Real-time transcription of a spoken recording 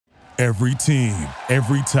Every team,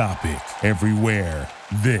 every topic, everywhere.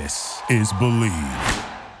 This is Bleav.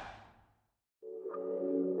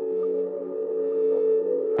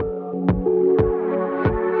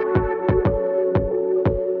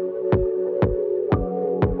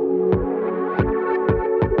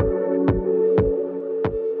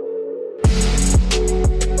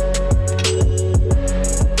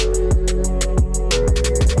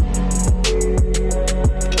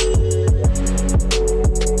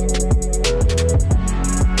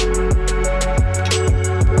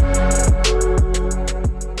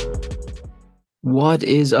 What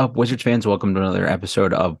is up, Wizards fans? Welcome to another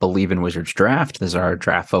episode of Bleav in Wizards Draft. This is our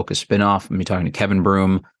draft focus spinoff. I'm talking to Kevin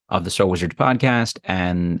Broom of the So Wizards podcast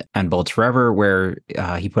and Bullets Forever, where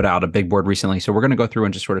he put out a big board recently. So we're going to go through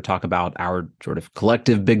and just sort of talk about our sort of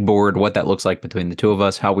collective big board, what that looks like between the two of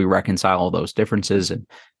us, how we reconcile all those differences, and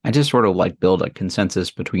just sort of like build a consensus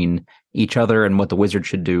between each other and what the Wizards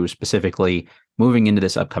should do specifically moving into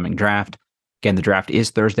this upcoming draft. Again, the draft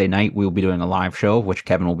is Thursday night. We will be doing a live show, of which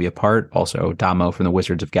Kevin will be a part. Also, Damo from the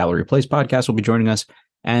Wizards of Gallery Place podcast will be joining us,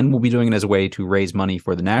 and we'll be doing it as a way to raise money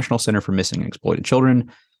for the National Center for Missing and Exploited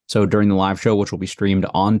Children. So during the live show, which will be streamed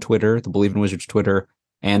on Twitter, the Bleav in Wizards Twitter,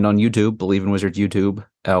 and on YouTube, Bleav in Wizards YouTube,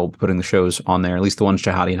 we'll be putting the shows on there, at least the ones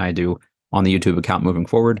Shahadi and I do on the YouTube account moving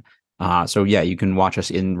forward. So yeah, you can watch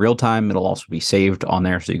us in real time. It'll also be saved on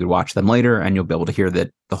there, so you could watch them later, and you'll be able to hear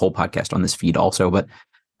the whole podcast on this feed also. But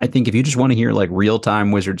I think if you just want to hear like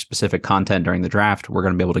real-time Wizard-specific content during the draft, we're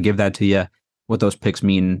going to be able to give that to you. What those picks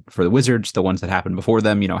mean for the Wizards, the ones that happened before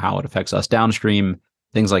them, how it affects us downstream,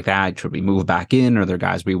 things like that. Should we move back in? Are there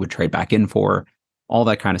guys we would trade back in for? All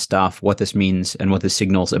that kind of stuff, what this means and what this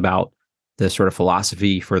signals about the sort of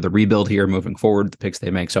philosophy for the rebuild here moving forward, the picks they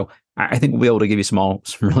make. So I think we'll be able to give you some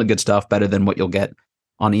really good stuff, better than what you'll get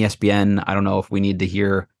on ESPN. I don't know if we need to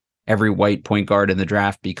hear every white point guard in the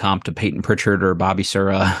draft be comped to Peyton Pritchard or Bobby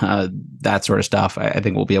Sura, that sort of stuff. I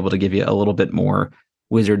think we'll be able to give you a little bit more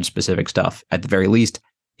Wizard-specific stuff at the very least.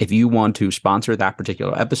 If you want to sponsor that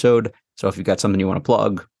particular episode, so if you've got something you want to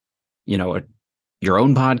plug, your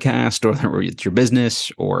own podcast, or it's your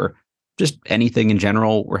business, or just anything in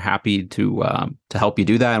general, we're happy to help you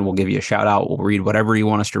do that, and we'll give you a shout out. We'll read whatever you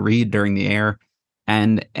want us to read during the air.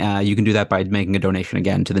 And you can do that by making a donation,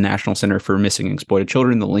 again, to the National Center for Missing and Exploited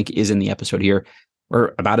Children. The link is in the episode here.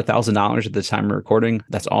 We're about $1,000 at the time of recording.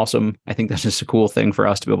 That's awesome. I think that's just a cool thing for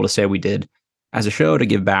us to be able to say we did as a show to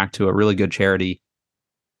give back to a really good charity.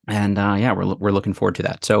 And we're looking forward to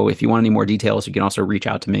that. So if you want any more details, you can also reach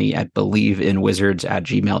out to me at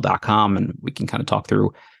believinwizards@gmail.com, and we can kind of talk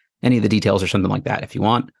through any of the details or something like that if you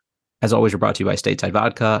want. As always, we're brought to you by Stateside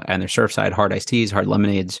Vodka and their Surfside hard iced teas, hard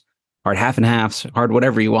lemonades, hard half and halves, hard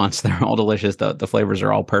whatever you want. So they're all delicious. The flavors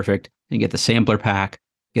are all perfect. You get the sampler pack,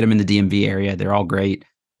 get them in the DMV area. They're all great.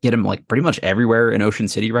 Get them like pretty much everywhere in Ocean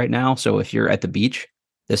City right now. So if you're at the beach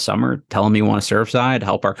this summer, tell them you want a Surfside,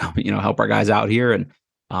 help our guys out here, and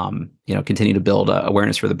continue to build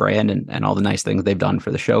awareness for the brand and all the nice things they've done for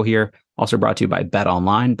the show here. Also brought to you by Bet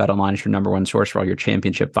Online. Bet Online is your number one source for all your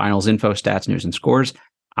championship finals info, stats, news, and scores.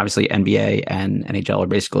 Obviously, NBA and NHL are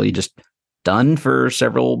basically just done for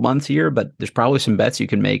several months here, but there's probably some bets you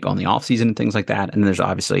can make on the offseason and things like that. And there's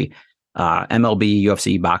obviously MLB,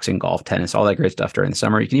 UFC, boxing, golf, tennis, all that great stuff during the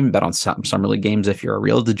summer. You can even bet on some summer league games if you're a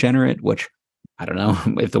real degenerate, which I don't know.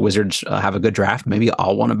 If the Wizards have a good draft, maybe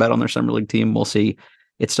I'll want to bet on their summer league team. We'll see.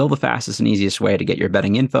 It's still the fastest and easiest way to get your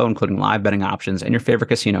betting info, including live betting options and your favorite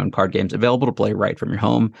casino and card games available to play right from your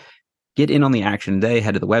home. Get in on the action today.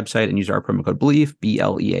 Head to the website and use our promo code Bleav,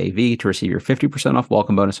 BLEAV, to receive your 50% off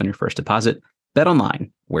welcome bonus on your first deposit. Bet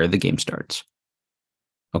Online, where the game starts.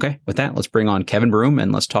 Okay, with that, let's bring on Kevin Broom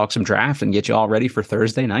and let's talk some draft and get you all ready for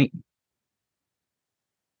Thursday night.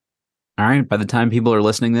 All right, by the time people are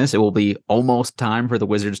listening to this, it will be almost time for the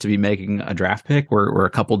Wizards to be making a draft pick. We're a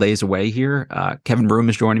couple days away here. Kevin Broom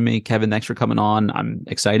is joining me. Kevin, thanks for coming on. I'm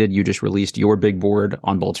excited. You just released your big board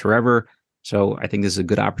on Bullets Forever. So I think this is a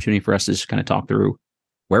good opportunity for us to just kind of talk through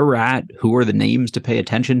where we're at, who are the names to pay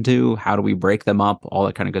attention to, how do we break them up, all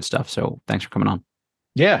that kind of good stuff. So thanks for coming on.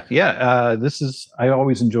 Yeah. I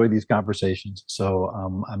always enjoy these conversations. So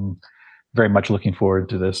I'm very much looking forward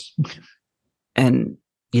to this. And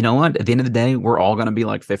you know what? At the end of the day, we're all going to be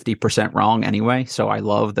like 50% wrong anyway. So I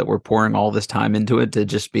love that we're pouring all this time into it to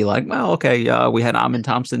just be like, well, okay, we had Amin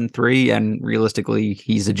Thompson 3, and realistically,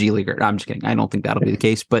 he's a G Leaguer. I'm just kidding. I don't think that'll be the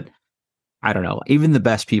case, but I don't know. Even the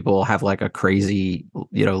best people have like a crazy,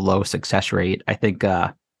 low success rate. I think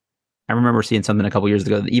I remember seeing something a couple years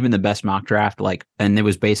ago that even the best mock draft, and it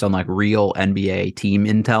was based on like real NBA team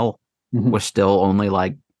intel, was still only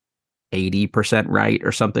like 80% right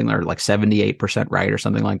or something, or like 78% right or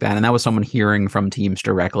something like that. And that was someone hearing from teams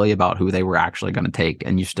directly about who they were actually going to take,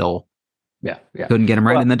 and you still couldn't get them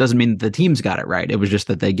right. Well, and that doesn't mean that the teams got it right. It was just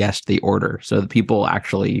that they guessed the order. So the people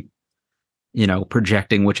actually,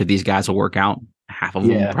 projecting which of these guys will work out, half of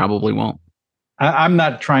them probably won't. I'm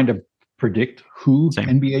not trying to predict who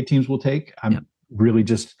Same. NBA teams will take. I'm really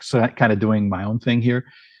just kind of doing my own thing here.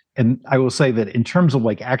 And I will say that in terms of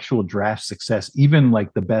like actual draft success, even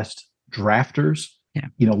like the best drafters,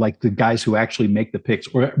 like the guys who actually make the picks,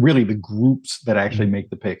 or really the groups that actually make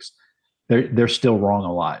the picks, they're still wrong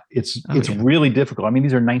a lot. It's really difficult. I mean,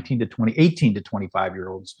 these are 18 to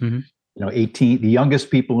 25-year-olds. 18, the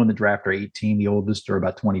youngest people in the draft are 18, the oldest are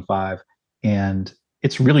about 25. And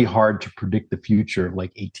it's really hard to predict the future of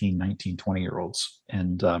like 18, 19, 20-year-olds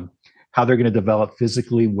and how they're going to develop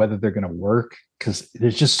physically, whether they're going to work, because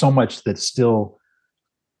there's just so much that's still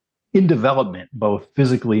in development, both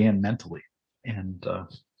physically and mentally. And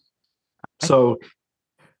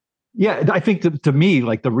I think to me,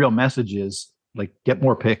 like the real message is like get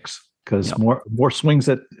more picks, because more swings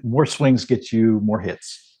get you more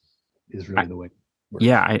hits is really the way.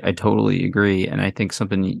 Yeah, I totally agree. And I think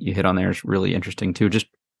something you hit on there is really interesting too. Just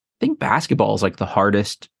I think basketball is like the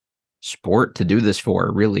hardest sport to do this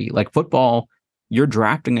for, really. Like football, you're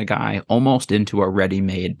drafting a guy almost into a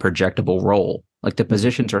ready-made projectable role. Like the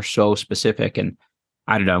positions are so specific. And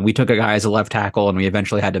I don't know, we took a guy as a left tackle and we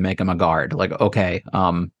eventually had to make him a guard. Like, okay,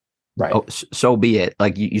 right. So be it.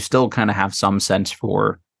 Like you still kind of have some sense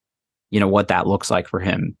for, what that looks like for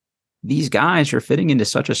him. These guys are fitting into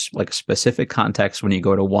such a specific context when you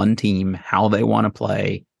go to one team, how they want to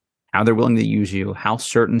play, how they're willing to use you, how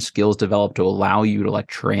certain skills develop to allow you to like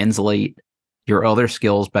translate your other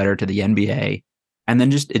skills better to the NBA. And then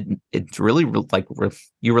just it's really like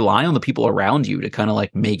you rely on the people around you to kind of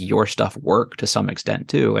like make your stuff work to some extent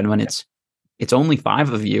too. And when it's only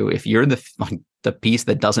 5 of you, if you're the piece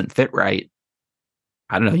that doesn't fit right,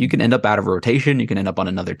 I don't know, you can end up out of rotation, you can end up on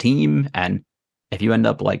another team. And if you end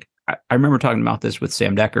up like, I remember talking about this with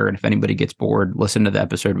Sam Decker, and if anybody gets bored, listen to the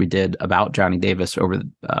episode we did about Johnny Davis over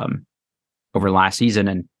last season,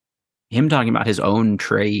 and him talking about his own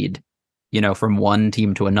trade, from one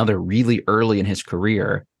team to another really early in his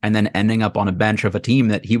career, and then ending up on a bench of a team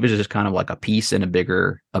that he was just kind of like a piece in a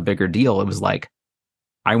bigger deal. It was like,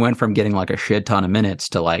 I went from getting like a shit ton of minutes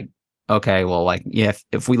to like, okay, well, like,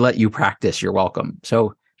 if we let you practice, you're welcome.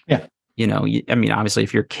 So, I mean, obviously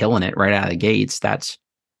if you're killing it right out of the gates, that's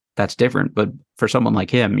different. But for someone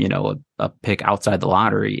like him, a pick outside the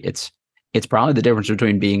lottery, it's probably the difference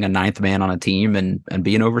between being a 9th man on a team and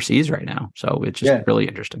being overseas right now. So it's just really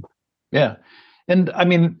interesting. Yeah. And I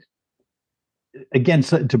mean, again,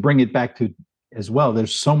 so to bring it back to as well,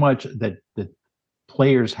 there's so much that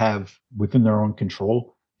players have within their own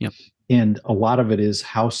control. Yep. And a lot of it is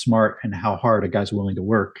how smart and how hard a guy's willing to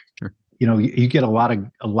work. Sure. You get a lot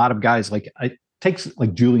of guys like it takes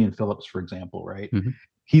like Julian Phillips, for example, right? Mm-hmm.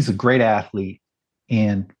 He's a great athlete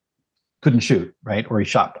and couldn't shoot, right? Or he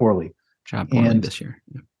shot poorly. This year.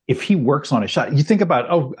 Yeah. If he works on a shot, you think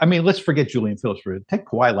about, let's forget Julian Phillips for it. Take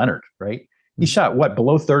Kawhi Leonard, right? He shot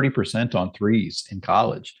below 30% on threes in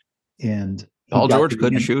college. And Paul George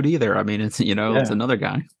couldn't shoot either. I mean, it's another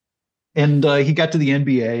guy. And he got to the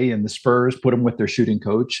NBA, and the Spurs put him with their shooting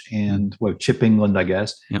coach and Chip England, I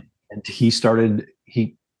guess. Yep. And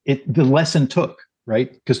the lesson took,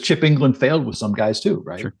 right? Because Chip England failed with some guys too,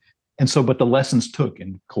 right? Sure. And so, but the lessons took,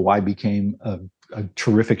 and Kawhi became a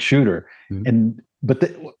terrific shooter. Mm-hmm.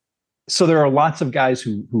 So there are lots of guys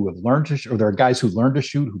who have learned to shoot, or there are guys who learned to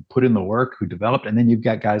shoot, who put in the work, who developed, and then you've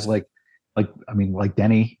got guys like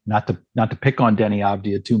Denny. Not to pick on Denny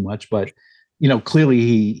Avdia too much, but clearly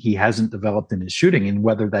he hasn't developed in his shooting, and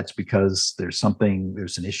whether that's because there's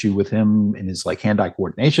an issue with him in his like hand-eye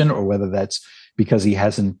coordination, or whether that's because he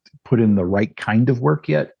hasn't put in the right kind of work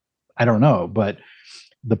yet, I don't know. But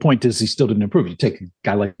the point is, he still didn't improve. You take a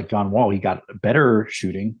guy like John Wall, he got better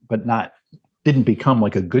shooting, but didn't become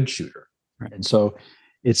like a good shooter. Right. And so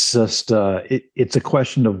it's just it's a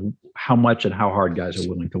question of how much and how hard guys are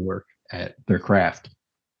willing to work at their craft.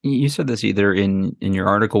 You said this either in your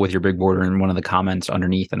article with your big board or in one of the comments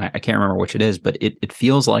underneath, and I can't remember which it is, but it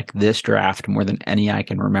feels like this draft, more than any I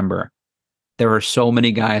can remember, there are so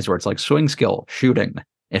many guys where it's like swing skill, shooting.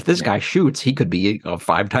 If this guy shoots, he could be a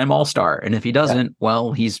 5-time All-Star. And if he doesn't,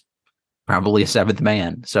 well, he's probably a 7th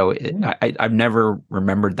man. So I've never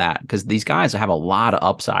remembered that, because these guys have a lot of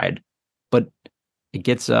upside, but it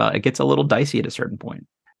gets a little dicey at a certain point.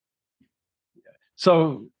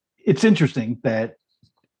 So it's interesting that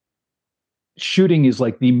shooting is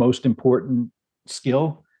like the most important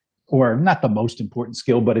skill, or not the most important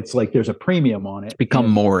skill, but it's like there's a premium on it. It's become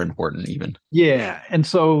more important even. Yeah. And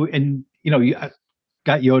so, and you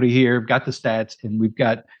got Yoda here, got the stats, and we've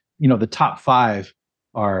got, the top 5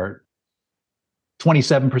 are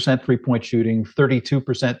 27% 3-point shooting, 32%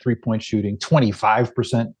 3-point shooting,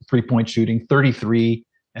 25% 3-point shooting, 33,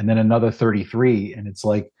 and then another 33. And it's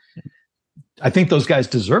like, I think those guys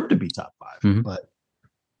deserve to be top 5, but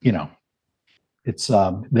it's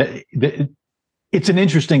it's an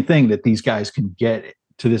interesting thing that these guys can get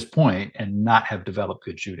to this point and not have developed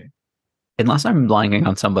good shooting. Unless I'm blanking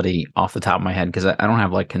on somebody off the top of my head, because I don't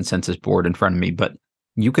have like consensus board in front of me, but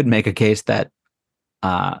you could make a case that,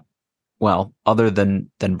 other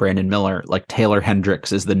than Brandon Miller, like Taylor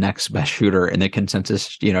Hendricks is the next best shooter in the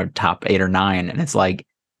consensus, top 8 or 9. And it's like,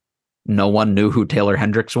 no one knew who Taylor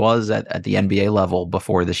Hendricks was at the NBA level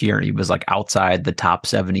before this year. He was like outside the top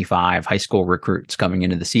 75 high school recruits coming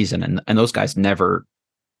into the season. And those guys never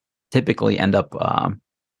typically end up,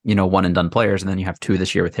 one and done players. And then you have 2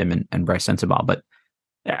 this year with him and Bryce Sensabaugh. But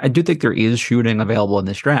I do think there is shooting available in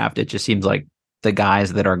this draft. It just seems like the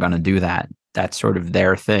guys that are going to do that, that's sort of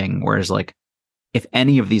their thing. Whereas like, if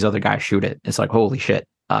any of these other guys shoot it, it's like, holy shit,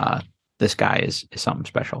 this guy is something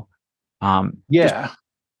special.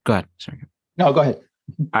 Go ahead. Sorry. No, go ahead.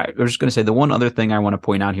 I was just going to say the one other thing I want to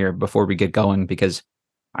point out here before we get going, because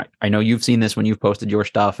I know you've seen this when you've posted your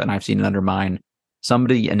stuff and I've seen it under mine.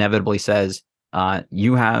 Somebody inevitably says,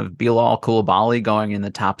 you have Bilal Coulibaly going in the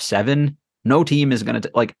top 7. No team is going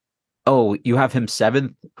to like, oh, you have him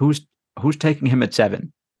 7th. Who's taking him at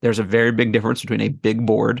 7? There's a very big difference between a big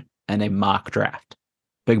board and a mock draft.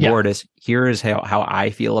 Big board is, here is how I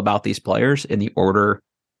feel about these players in the order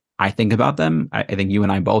I think about them. I think you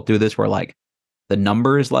and I both do this where like the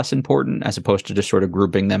number is less important as opposed to just sort of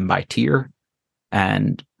grouping them by tier.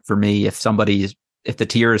 And for me, if the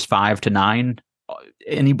tier is 5 to 9,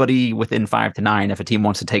 anybody within 5 to 9, if a team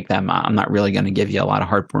wants to take them, I'm not really going to give you a lot of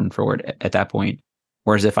heartburn for it at that point.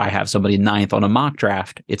 Whereas if I have somebody 9th on a mock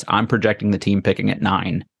draft, I'm projecting the team picking at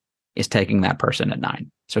 9 is taking that person at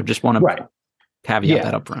 9. So just want to caveat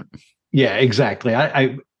that up front. Yeah, exactly.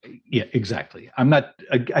 Yeah, exactly. I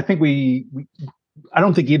think I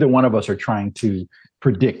don't think either one of us are trying to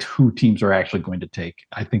predict who teams are actually going to take.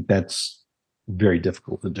 I think that's very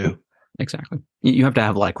difficult to do. Exactly. You have to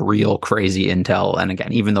have like real crazy intel. And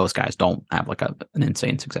again, even those guys don't have like an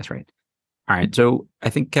insane success rate. All right. So I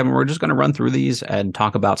think, Kevin, we're just going to run through these and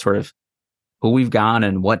talk about sort of who we've got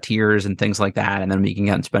and what tiers and things like that. And then we can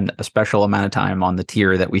get and spend a special amount of time on the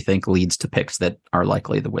tier that we think leads to picks that are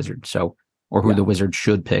likely the Wizards. So, or who the Wizards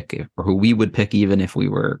should pick, or who we would pick even if we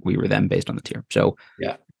were them based on the tier. So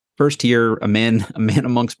first tier, a man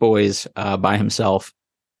amongst boys by himself,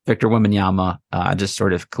 Victor Wembanyama, just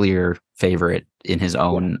sort of clear favorite in his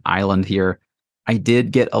own island here. I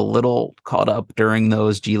did get a little caught up during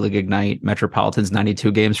those G League Ignite Metropolitans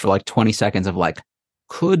 92 games for like 20 seconds of like,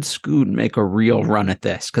 could Scoot make a real run at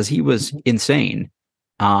this? Because he was insane.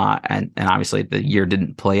 And obviously the year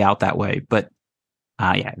didn't play out that way. But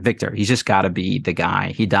Victor, he's just got to be the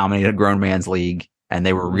guy. He dominated a grown man's league and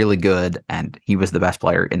they were really good. And he was the best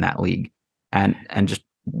player in that league. And just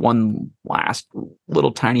one last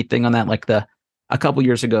little tiny thing on that, like a couple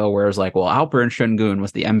years ago where it was like, well, Alperen Şengün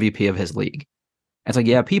was the MVP of his league. It's like,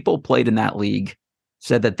 yeah, people played in that league,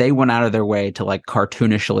 said that they went out of their way to like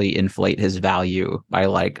cartoonishly inflate his value by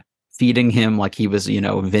like feeding him like he was,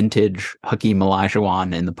 vintage Hakeem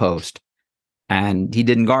Olajuwon in the post. And he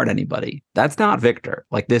didn't guard anybody. That's not Victor.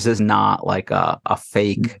 Like, this is not like a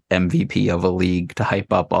fake MVP of a league to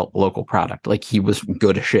hype up a local product. Like, he was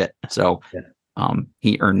good as shit. So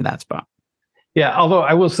he earned that spot. Yeah, although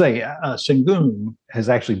I will say Şengün has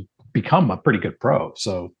actually become a pretty good pro.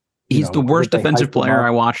 So he's the worst defensive player I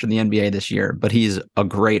watched in the NBA this year, but he's a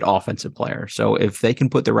great offensive player. So if they can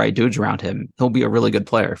put the right dudes around him, he'll be a really good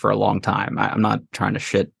player for a long time. I'm not trying to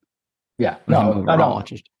shit. Yeah, no, I don't.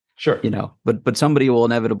 Just, sure. But somebody will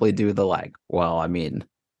inevitably do the like, well, I mean,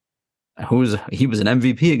 he was an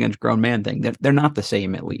MVP against grown man thing. They're not the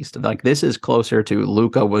same, at least. Like, this is closer to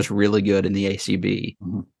Luka was really good in the ACB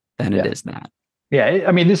than it is that. Yeah,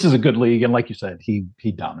 I mean, this is a good league, and like you said, he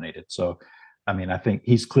dominated. So, I mean, I think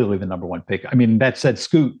he's clearly the number one pick. I mean, that said,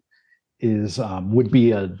 Scoot would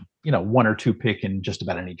be a 1 or 2 pick in just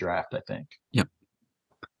about any draft, I think. Yep.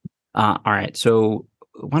 All right, so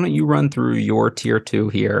why don't you run through your tier 2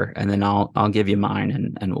 here, and then I'll give you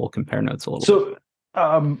mine, and we'll compare notes a little bit.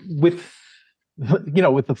 So, with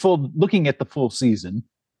the looking at the full season,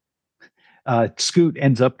 Scoot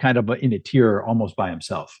ends up kind of in a tier almost by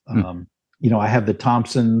himself. I have the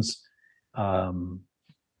Thompsons and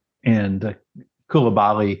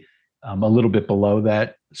Coulibaly a little bit below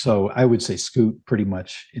that. So I would say Scoot pretty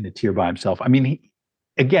much in a tier by himself. I mean,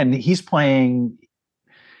 he's playing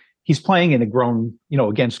in a grown,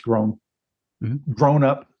 against grown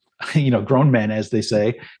up, grown men, as they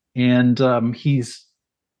say. And he's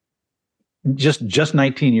just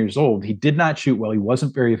 19 years old. He did not shoot well. He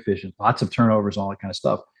wasn't very efficient, lots of turnovers, all that kind of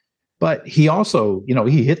stuff. But he also,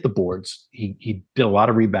 he hit the boards. He did a lot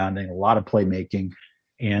of rebounding, a lot of playmaking,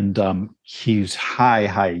 and he's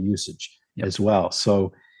high usage as well.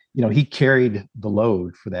 So, he carried the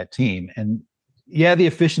load for that team. And yeah, the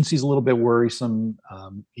efficiency is a little bit worrisome.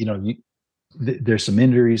 There's some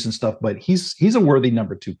injuries and stuff, but he's a worthy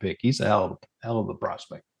number 2 pick. He's a hell of a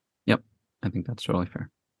prospect. Yep, I think that's totally fair.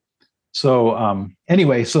 So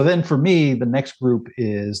anyway, so then for me, the next group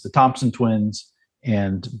is the Thompson twins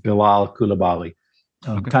and Bilal Coulibaly,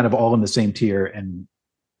 kind of all in the same tier. And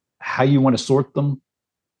how you want to sort them?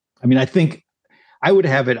 I mean, I think I would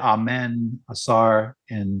have it Amen, Asar,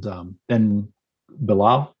 and then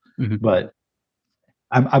Bilal, but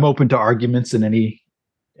I'm open to arguments on any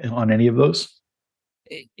of those.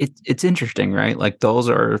 It's interesting, right? Like those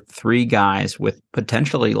are 3 guys with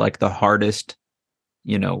potentially like the hardest,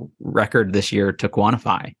 record this year to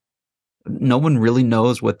quantify. No one really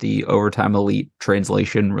knows what the overtime elite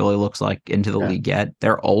translation really looks like into the league yet.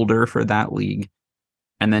 They're older for that league.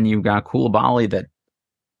 And then you've got Coulibaly that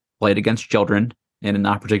played against children in a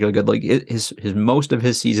not particularly good league. His most of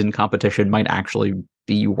his season competition might actually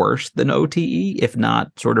be worse than OTE, if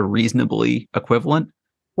not sort of reasonably equivalent.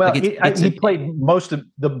 Well, he played most of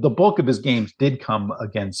the bulk of his games did come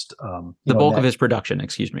against the bulk of his production.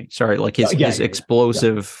 Excuse me, sorry. Like his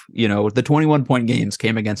explosive, the 21-point games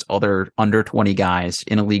came against other under 20 guys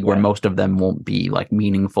in a league where most of them won't be like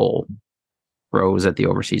meaningful pros at the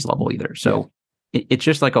overseas level either. So it's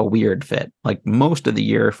just like a weird fit. Like most of the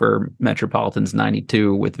year for Metropolitans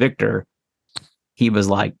 92 with Victor, he was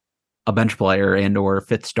like a bench player and or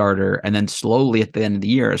 5th starter. And then slowly at the end of the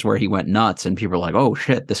year is where he went nuts and people were like, oh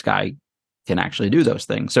shit, this guy can actually do those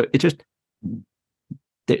things. So it just,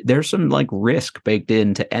 there's some like risk baked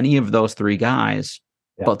into any of those 3 guys,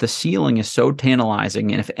 but the ceiling is so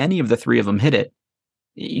tantalizing. And if any of the 3 of them hit it,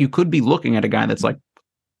 you could be looking at a guy that's like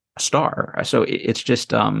a star. So it's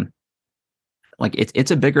just, like it's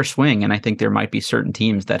a bigger swing. And I think there might be certain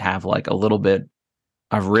teams that have like a little bit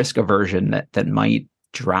of risk aversion that might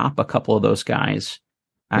drop a couple of those guys.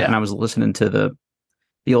 And I was listening to the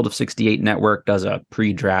Field of 68 network does a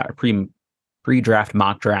pre-draft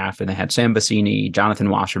mock draft, and they had Sam Vecini, Jonathan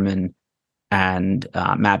Wasserman, and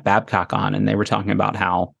Matt Babcock on, and they were talking about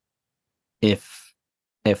how if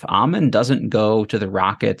Amon doesn't go to the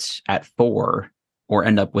Rockets at 4 or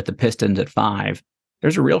end up with the Pistons at 5,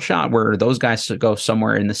 there's a real shot where those guys go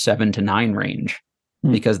somewhere in the 7 to 9 range,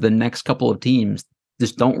 because the next couple of teams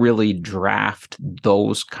just don't really draft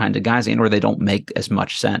those kind of guys in, or they don't make as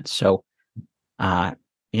much sense. So,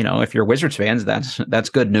 if you're Wizards fans, that's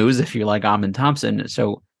good news if you like Amon Thompson.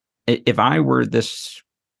 So if I were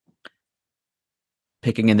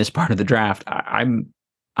picking in this part of the draft, I'm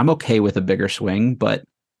okay with a bigger swing, but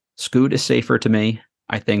Scoot is safer to me,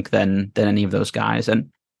 I think, than any of those guys. And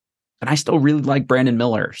I still really like Brandon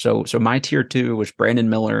Miller. So my tier 2 was Brandon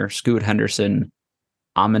Miller, Scoot Henderson,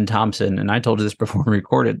 Amon Thompson, and I told you this before we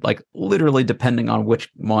recorded, like literally depending on which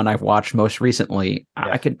one I've watched most recently,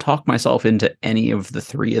 I could talk myself into any of the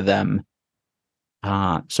 3 of them.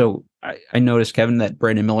 So I noticed, Kevin, that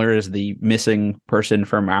Brandon Miller is the missing person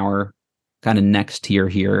from our kind of next tier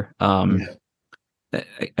here. I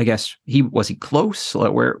guess he close?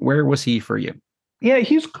 Where was he for you? Yeah,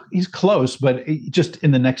 he's close, but just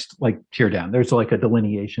in the next like tier down, there's like a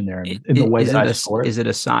delineation there in the way that I score it. Is it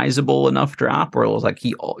a sizable enough drop, or was like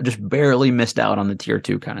he just barely missed out on the tier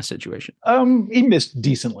 2 kind of situation? He missed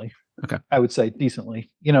decently. Okay, I would say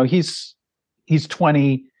decently. He's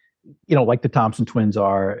 20. Like the Thompson twins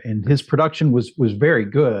are, and his production was very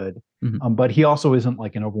good. But he also isn't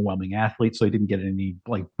like an overwhelming athlete, so he didn't get any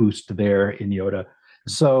like boost there in Yoda.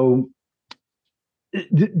 So.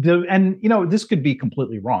 This could be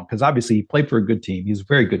completely wrong, because obviously he played for a good team. He's a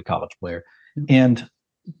very good college player. And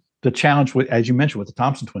the challenge with, as you mentioned, with the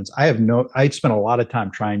Thompson twins, I spent a lot of time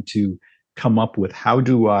trying to come up with how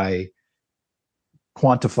do I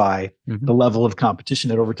quantify the level of competition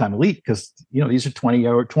at Overtime Elite, because these are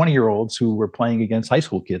 20-year-olds who were playing against high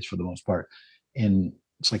school kids for the most part. And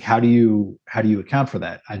it's like, how do you account for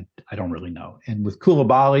that? I don't really know. And with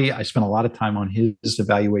Coulibaly, I spent a lot of time on his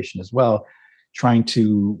evaluation as well, trying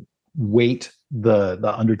to weight the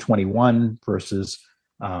under 21 versus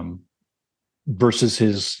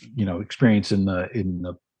his experience in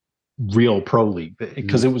the real pro league,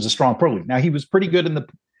 because it was a strong pro league. Now he was pretty good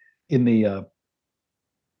in the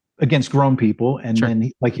against grown people, and Sure.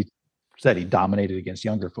 then like you said, he dominated against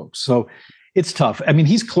younger folks. So it's tough. I mean,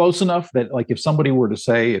 he's close enough that like if somebody were to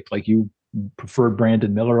say if like you preferred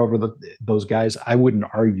Brandon Miller over those guys, I wouldn't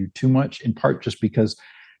argue too much. In part just because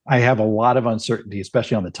I have a lot of uncertainty,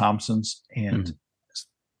 especially on the Thompsons, and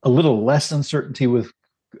a little less uncertainty with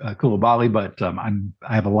Koulibaly, but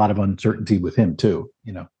I have a lot of uncertainty with him too.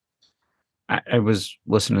 You know, I was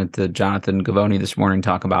listening to Jonathan Gavoni this morning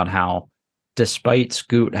talk about how, despite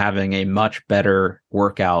Scoot having a much better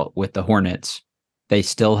workout with the Hornets, they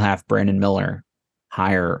still have Brandon Miller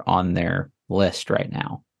higher on their list right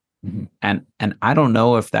now. Mm-hmm. And I don't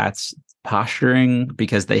know if that's posturing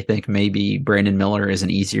because they think maybe Brandon Miller is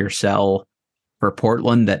an easier sell for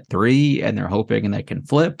Portland at 3 and they're hoping they can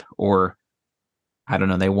flip, or I don't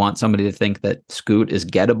know, they want somebody to think that Scoot is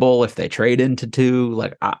gettable if they trade into 2.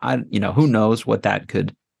 Like I who knows what that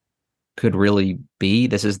could really be.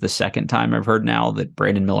 This is the second time I've heard now that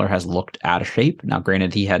Brandon Miller has looked out of shape. Now,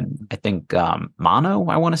 granted, he had, I think, mono,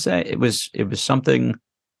 I want to say. It was something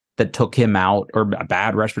that took him out, or a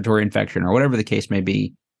bad respiratory infection, or whatever the case may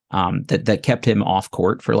be, that kept him off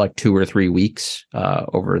court for like 2 or 3 weeks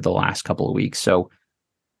over the last couple of weeks. So,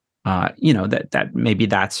 that maybe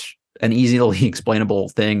that's an easily explainable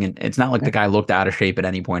thing. And it's not like the guy looked out of shape at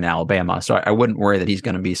any point in Alabama. So I wouldn't worry that he's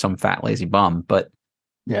going to be some fat, lazy bum. But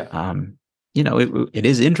yeah, it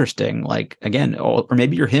is interesting. Like, again, or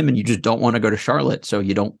maybe you're him and you just don't want to go to Charlotte, so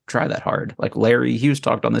you don't try that hard. Like Larry Hughes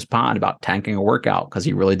talked on this pod about tanking a workout because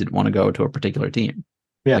he really didn't want to go to a particular team.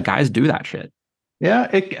 Yeah, like, guys do that shit. Yeah,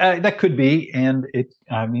 that could be, and it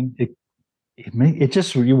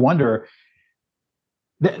just, you wonder.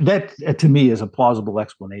 That to me is a plausible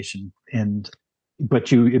explanation,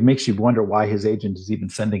 but it makes you wonder why his agent is even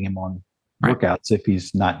sending him on workouts if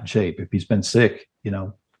he's not in shape. If he's been sick,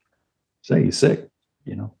 say he's sick,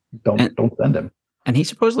 don't send him. And he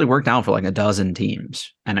supposedly worked out for like a dozen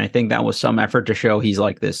teams, and I think that was some effort to show he's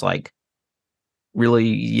like this like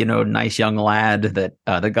really nice young lad, that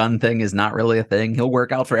the gun thing is not really a thing. He'll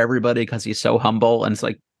work out for everybody because he's so humble, and it's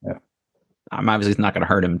like, I'm obviously not going to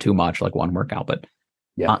hurt him too much, like one workout, but.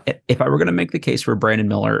 Yeah. If I were going to make the case for Brandon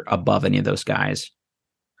Miller above any of those guys,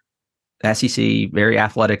 SEC, very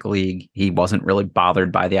athletic league, he wasn't really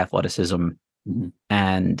bothered by the athleticism,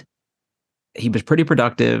 and he was pretty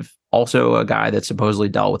productive. Also a guy that supposedly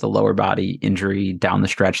dealt with a lower body injury down the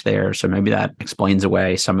stretch there, so maybe that explains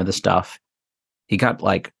away some of the stuff. He got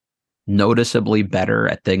like noticeably better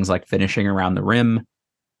at things like finishing around the rim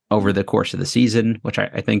over the course of the season, which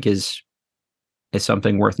I think is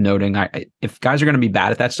something worth noting. If guys are going to be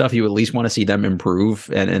bad at that stuff, you at least want to see them improve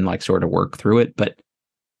and like sort of work through it. But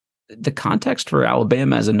the context for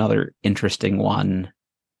Alabama is another interesting one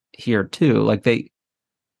here too. Like they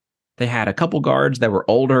had a couple guards that were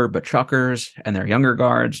older but chuckers, and their younger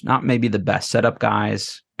guards not maybe the best setup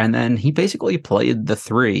guys. And then he basically played the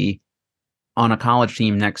 3 on a college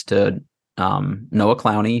team next to Noah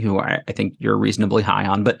Clowney, who I think you're reasonably high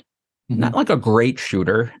on, but not like a great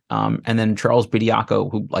shooter. And then Charles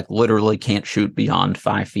Bediako, who like literally can't shoot beyond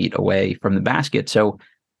 5 feet away from the basket. So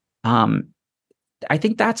I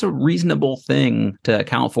think that's a reasonable thing to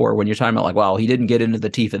account for when you're talking about like, well, he didn't get into the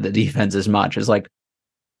teeth of the defense as much. It's like,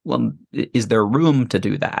 well, is there room to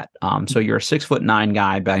do that? So you're a 6'9"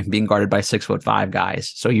 guy being guarded by 6'5"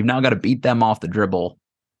 guys. So you've now got to beat them off the dribble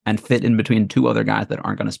and fit in between 2 other guys that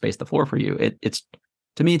aren't going to space the floor for you. It's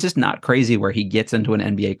to me, it's just not crazy where he gets into an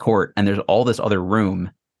NBA court and there's all this other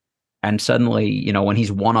room. And suddenly, when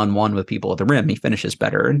he's one-on-one with people at the rim, he finishes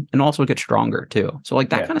better and also gets stronger too. So like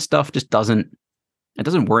that kind of stuff just doesn't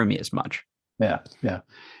worry me as much. Yeah.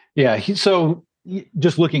 So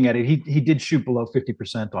just looking at it, he did shoot below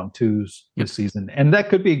 50% on 2s this season. And that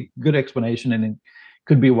could be a good explanation. And it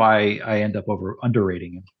could be why I end up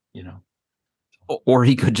underrating him, Or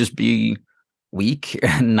he could just be weak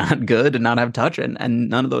and not good and not have touch, and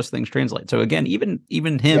none of those things translate. So again, even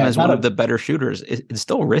him as one of the better shooters, it's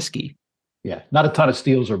still risky. Yeah, not a ton of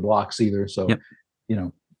steals or blocks either. So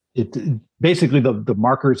it basically the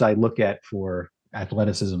markers I look at for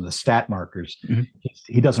athleticism, the stat markers,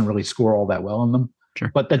 he doesn't really score all that well in them. Sure.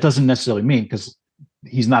 But that doesn't necessarily mean because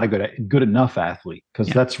he's not a good enough athlete,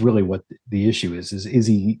 because that's really what the issue is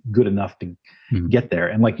he good enough to get there?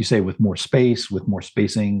 And like you say, with more space, with more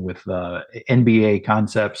spacing, with NBA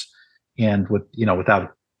concepts, and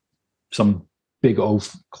without some big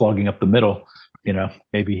oaf clogging up the middle,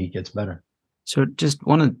 maybe he gets better. So just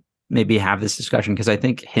want to maybe have this discussion, because I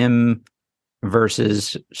think him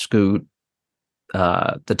versus Scoot,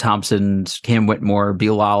 the Thompsons, Cam Whitmore,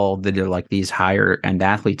 Bilal, that are like these higher end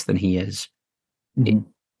athletes than he is.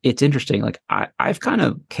 it's interesting. Like I've kind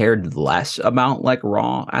of cared less about like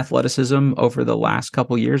raw athleticism over the last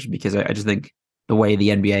couple years because I just think the way the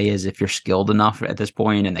NBA is, if you're skilled enough at this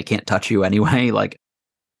point and they can't touch you anyway, like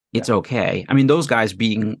it's okay. I mean, those guys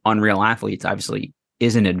being unreal athletes obviously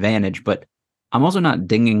is an advantage, but I'm also not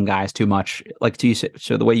dinging guys too much. Like to you,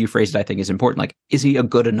 so the way you phrased it, I think is important. Like, is he a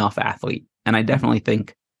good enough athlete? And I definitely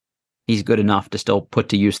think he's good enough to still put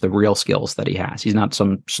to use the real skills that he has. He's not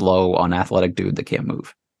some slow, unathletic dude that can't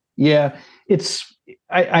move. Yeah,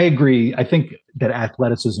 I agree. I think that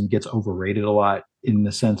athleticism gets overrated a lot in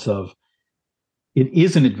the sense of it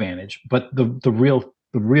is an advantage, but the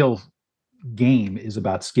real game is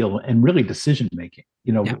about skill and really decision making.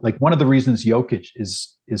 Like one of the reasons Jokic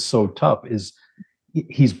is so tough is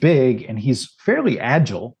he's big and he's fairly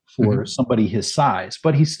agile for somebody his size,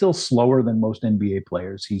 but he's still slower than most NBA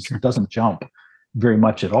players. He doesn't jump very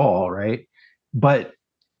much at all, right? But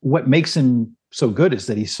what makes him so good is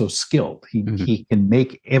that he's so skilled. He can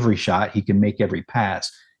make every shot. He can make every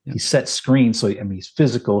pass. He sets screens. So, I mean, he's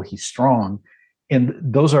physical, he's strong.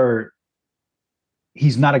 And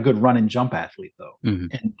he's not a good run and jump athlete though.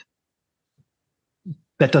 And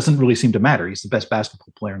that doesn't really seem to matter. He's the best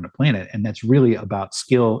basketball player on the planet. And that's really about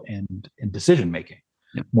skill and decision-making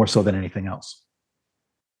more so than anything else.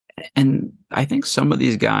 And I think some of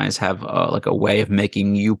these guys have like a way of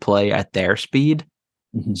making you play at their speed.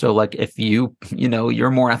 So like if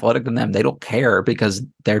you're more athletic than them, they don't care because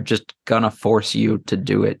they're just gonna force you to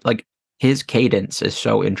do it. Like his cadence is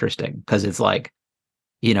so interesting because it's like,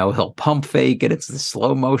 he'll pump fake and it's the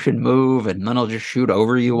slow motion move and then he'll just shoot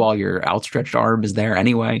over you while your outstretched arm is there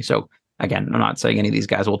anyway. So again, I'm not saying any of these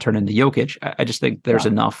guys will turn into Jokic. I just think there's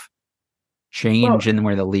enough change in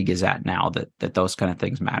where the league is at now that those kind of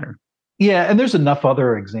things matter. Yeah, and there's enough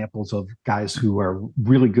other examples of guys who are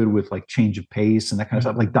really good with like change of pace and that kind of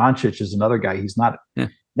stuff. Like Doncic is another guy. He's not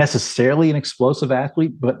necessarily an explosive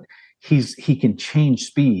athlete, but he can change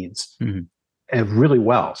speeds really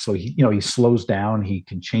well. So he slows down. He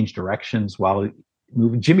can change directions while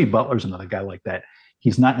moving. Jimmy Butler's another guy like that.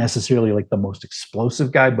 He's not necessarily like the most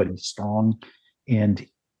explosive guy, but he's strong, and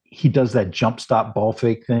he does that jump stop ball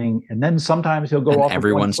fake thing. And then sometimes he'll go off.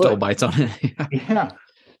 Everyone still bites on it. Yeah.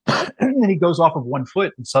 And then he goes off of 1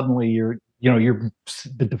 foot, and suddenly you're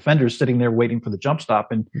the defender's sitting there waiting for the jump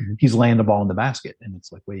stop, and he's laying the ball in the basket, and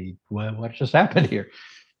it's like, wait, what just happened here?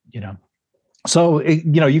 So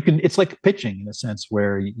it's like pitching in a sense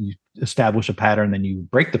where you establish a pattern, then you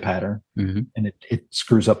break the pattern, and it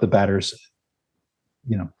screws up the batter's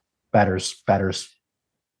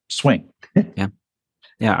swing.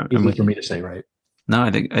 Yeah. Easy for me to say, right? No,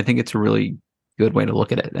 I think it's a really good way to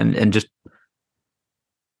look at it, and just.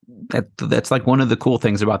 That's like one of the cool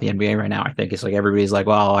things about the NBA right now. I think it's like everybody's like,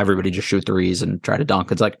 well, everybody just shoot threes and try to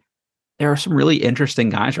dunk. It's like there are some really interesting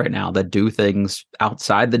guys right now that do things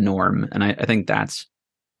outside the norm. And I think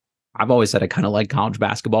I've always said I kind of like college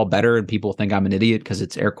basketball better, and people think I'm an idiot because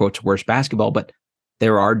it's air quotes worse basketball, but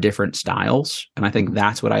there are different styles. And I think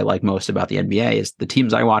that's what I like most about the NBA is the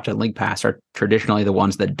teams I watch on League Pass are traditionally the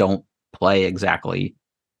ones that don't play exactly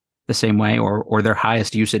the same way, or their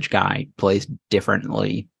highest usage guy plays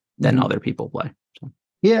differently than other people play. So.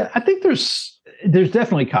 Yeah, I think there's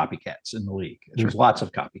definitely copycats in the league. There's lots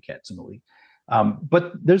of copycats in the league.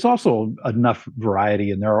 But there's also enough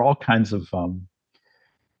variety, and there are all kinds of,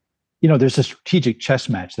 there's a strategic chess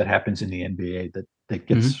match that happens in the NBA that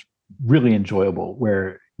gets really enjoyable,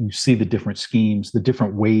 where you see the different schemes, the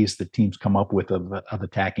different ways that teams come up with of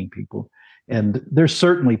attacking people. And there's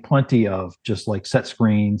certainly plenty of just like set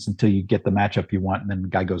screens until you get the matchup you want, and then the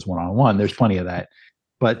guy goes one-on-one. There's plenty of that.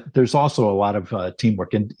 But there's also a lot of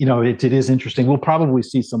teamwork. And, it is interesting. We'll probably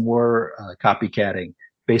see some more copycatting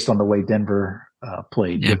based on the way Denver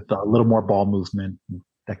played with a little more ball movement, and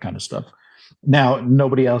that kind of stuff. Now,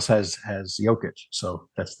 nobody else has Jokic, so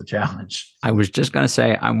that's the challenge. I was just going to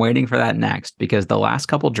say, I'm waiting for that next, because the last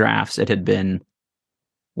couple drafts, it had been,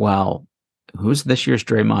 well, who's this year's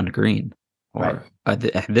Draymond Green? Or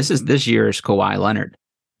this is this year's Kawhi Leonard.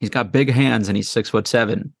 He's got big hands and he's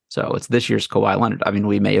 6'7". So it's this year's Kawhi Leonard. I mean,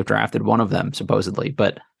 we may have drafted one of them supposedly,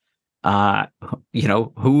 but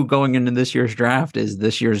who going into this year's draft is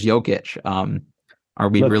this year's Jokic? Are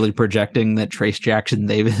we really projecting that Trace Jackson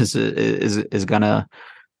Davis is gonna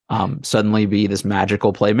suddenly be this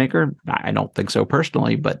magical playmaker? I don't think so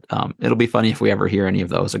personally, but it'll be funny if we ever hear any of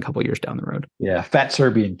those a couple years down the road. Yeah, fat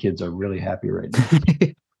Serbian kids are really happy right now.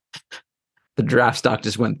 The draft stock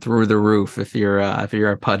just went through the roof if you're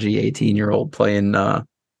a pudgy 18-year-old playing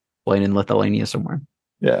in Lithuania somewhere.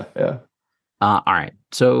 Yeah. All right.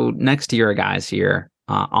 So next to your guys here,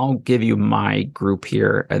 I'll give you my group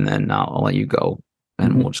here, and then I'll let you go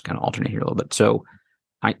and we'll just kind of alternate here a little bit. So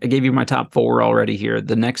I gave you my top 4 already here.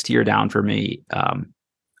 The next tier down for me,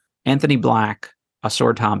 Anthony Black,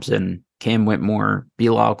 Asor Thompson, Cam Whitmore,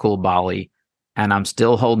 Bilal Coulibaly, and I'm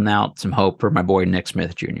still holding out some hope for my boy Nick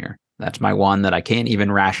Smith Jr. That's my one that I can't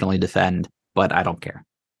even rationally defend, but I don't care.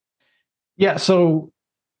 Yeah, so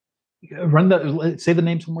say the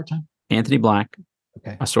names one more time. Anthony Black,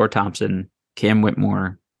 okay, Asor Thompson, Cam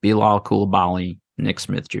Whitmore, Bilal Coulibaly, Nick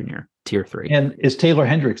Smith Jr., tier 3. And is Taylor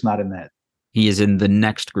Hendricks not in that? He is in the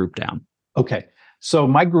next group down. Okay, so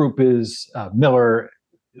my group is Miller,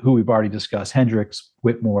 who we've already discussed, Hendricks,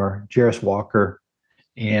 Whitmore, Jarris Walker,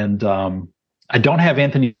 and I don't have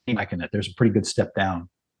Anthony Black in it. There's a pretty good step down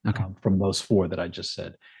from those 4 that I just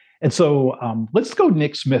said. And so let's go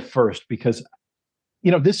Nick Smith first, because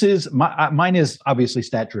this is mine is obviously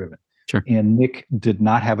stat driven. Sure. And Nick did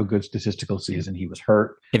not have a good statistical season. He was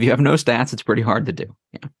hurt. If you have no stats, it's pretty hard to do.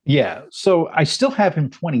 Yeah. So I still have him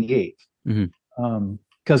 28th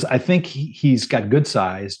because I think he's got good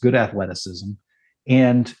size, good athleticism,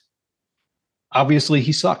 and obviously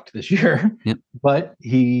he sucked this year. Yep. But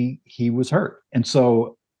he was hurt, and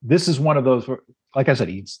so this is one of those. Like I said,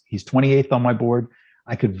 he's 28th on my board.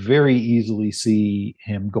 I could very easily see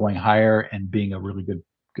him going higher and being a really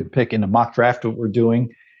good pick in the mock draft. What we're doing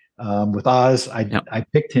with Oz, I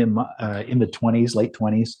picked him in the 20s, late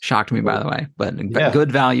 20s. Shocked me, by the way, but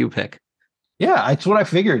good value pick. Yeah, that's what I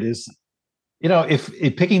figured is,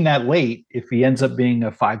 if picking that late, if he ends up being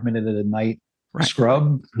a 5-minute a night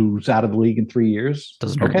scrub who's out of the league in 3 years,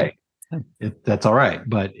 doesn't hurt. Okay, that's all right.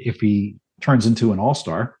 But if he turns into an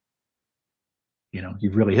all-star,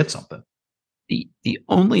 you've really hit something. The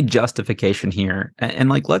only justification here, and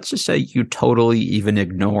let's just say you totally even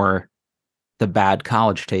ignore the bad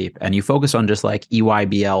college tape and you focus on just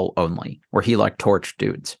EYBL only, where he torched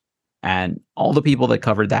dudes. And all the people that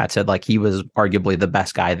covered that said he was arguably the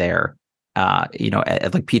best guy there, at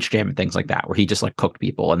Peach Jam and things like that, where he just cooked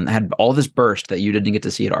people and had all this burst that you didn't get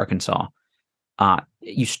to see at Arkansas.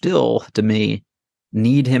 You still, to me,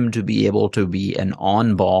 need him to be able to be an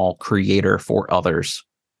on-ball creator for others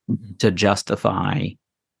to justify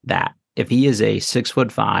that. If he is a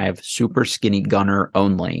 6'5", super skinny gunner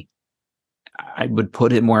only, I would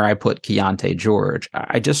put him where I put Keontae George.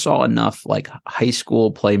 I just saw enough high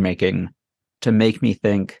school playmaking to make me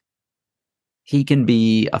think he can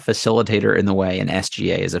be a facilitator in the way an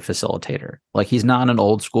SGA is a facilitator. He's not an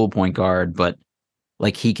old school point guard, but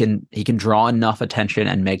he can draw enough attention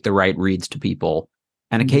and make the right reads to people.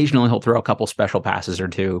 And occasionally he'll throw a couple special passes or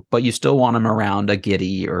two, but you still want him around a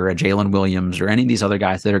Giddey or a Jalen Williams or any of these other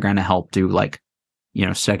guys that are going to help do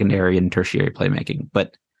secondary and tertiary playmaking.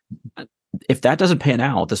 But if that doesn't pan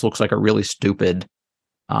out, this looks like a really stupid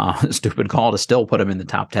call to still put him in the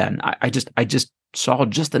top 10. I just saw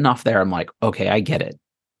just enough there. I'm okay, I get it.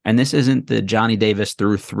 And this isn't the Johnny Davis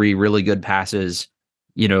threw 3 really good passes,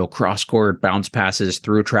 cross-court bounce passes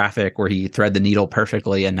through traffic where he thread the needle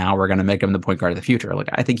perfectly, and now we're going to make him the point guard of the future.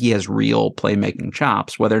 I think he has real playmaking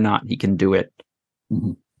chops. Whether or not he can do it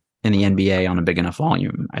in the NBA on a big enough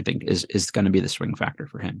volume, I think is going to be the swing factor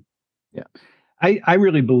for him. Yeah. I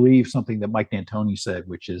really believe something that Mike D'Antoni said,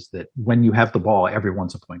 which is that when you have the ball,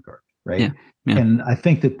 everyone's a point guard, right? Yeah. And I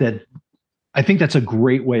think that's a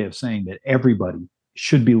great way of saying that everybody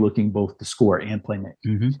should be looking both to score and play make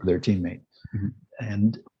for their teammate.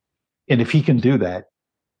 And if he can do that,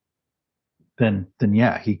 then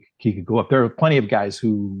yeah, he could go up. There are plenty of guys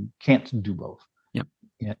who can't do both. Yep.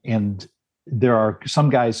 And there are some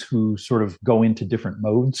guys who sort of go into different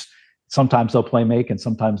modes. Sometimes they'll play make and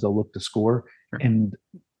sometimes they'll look to score. Sure. And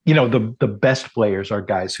the best players are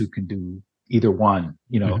guys who can do either one.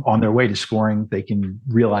 On their way to scoring, they can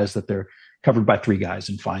realize that they're covered by 3 guys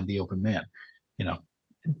and find the open man.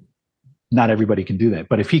 Not everybody can do that,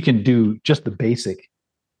 but if he can do just the basic,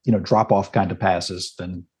 drop off kind of passes,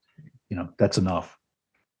 then, that's enough.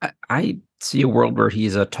 I see a world where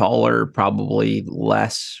he's a taller, probably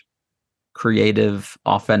less creative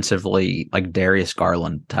offensively, Darius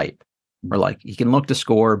Garland type, where he can look to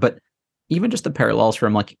score, but even just the parallels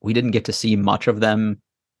from we didn't get to see much of them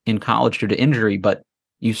in college due to injury, but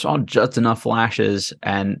you saw just enough flashes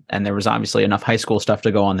and there was obviously enough high school stuff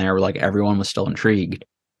to go on there where everyone was still intrigued.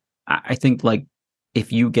 I think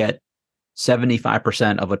if you get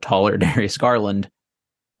 75% of a taller Darius Garland,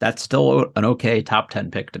 that's still an okay top 10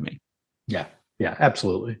 pick to me. Yeah,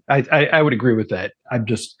 absolutely. I would agree with that. I'm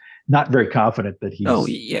just not very confident that he's. Oh,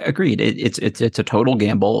 yeah, agreed. It's a total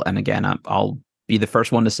gamble. And again, I'll be the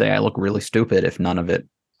first one to say I look really stupid if none of it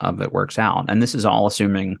works out. And this is all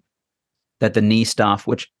assuming that the knee stuff,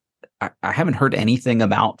 which I haven't heard anything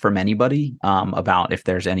from anybody about if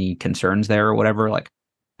there's any concerns there or whatever. Like,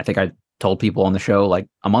 I think I told people on the show like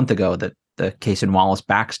a month ago that the Case and Wallace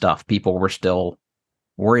back stuff, people were still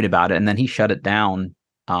worried about it. And then he shut down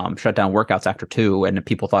workouts after 2, and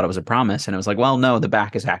people thought it was a promise. And it was like, well, no, the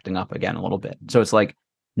back is acting up again a little bit. So it's like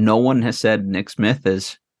no one has said Nick Smith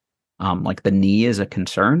is like the knee is a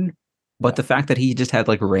concern. But the fact that he just had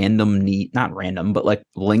like not random, but like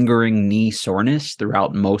lingering knee soreness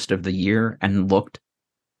throughout most of the year and looked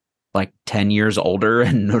like 10 years older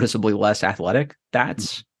and noticeably less athletic,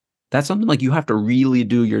 that's something like you have to really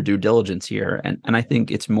do your due diligence here. And I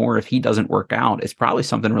think it's more if he doesn't work out, it's probably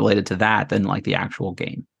something related to that than like the actual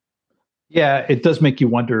game. Yeah, it does make you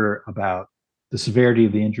wonder about the severity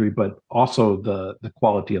of the injury, but also the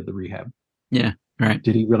quality of the rehab. Yeah, right.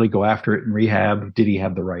 Did he really go after it in rehab? Did he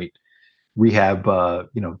have the right rehab,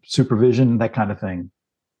 supervision, that kind of thing?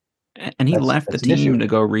 And he left the team to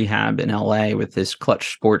go rehab in LA with his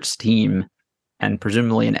Clutch Sports team. And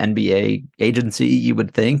presumably an NBA agency, you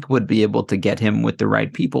would think, would be able to get him with the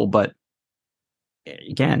right people. But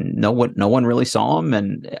again, no one really saw him.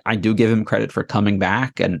 And I do give him credit for coming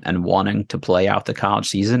back and wanting to play out the college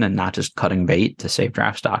season and not just cutting bait to save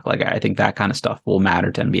draft stock. Like, I think that kind of stuff will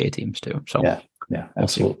matter to NBA teams too. So yeah,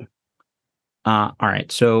 absolutely. All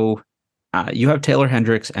right. So you have Taylor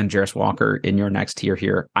Hendricks and Jarris Walker in your next tier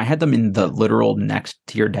here. I had them in the literal next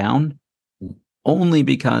tier down only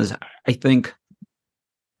because I think,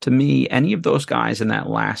 to me, any of those guys in that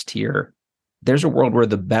last tier, there's a world where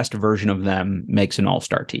the best version of them makes an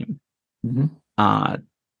all-star team. Mm-hmm.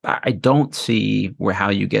 I don't see how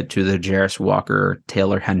you get to the Jarris Walker,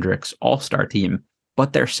 Taylor Hendricks all-star team,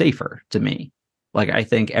 but they're safer to me. Like, I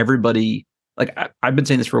think everybody, like I've been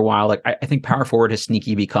saying this for a while, like I think power forward has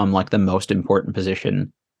sneaky become like the most important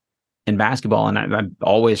position in basketball. And I've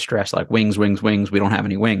always stressed like wings. We don't have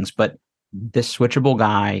any wings, but this switchable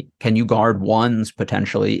guy, can you guard ones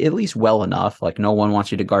potentially, at least well enough? Like, no one wants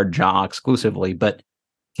you to guard Ja exclusively, but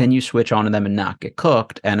can you switch onto them and not get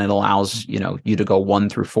cooked? And it allows, you to go 1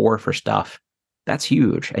 through 4 for stuff. That's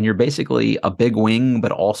huge. And you're basically a big wing,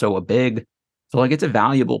 but also a big. So like, it's a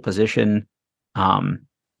valuable position.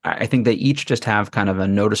 I think they each just have kind of a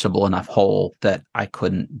noticeable enough hole that I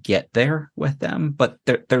couldn't get there with them, but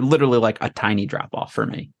they're literally like a tiny drop off for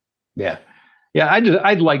me. Yeah. Yeah,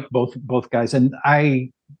 I like both guys, and I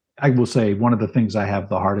will say one of the things I have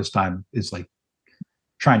the hardest time is like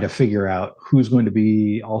trying to figure out who's going to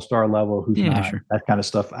be all-star level, who's not, sure. That kind of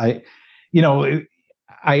stuff. I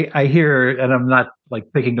hear, and I'm not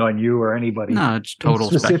like picking on you or anybody. No, it's total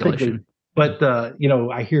speculation. But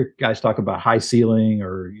I hear guys talk about high ceiling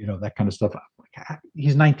or that kind of stuff. Like,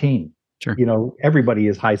 he's 19. Sure. Everybody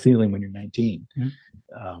is high ceiling when you're 19.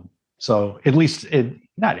 Mm-hmm. So at least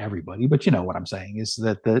not everybody, but you know what I'm saying is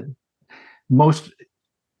that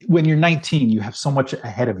when you're 19, you have so much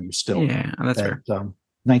ahead of you still. Yeah, that's fair.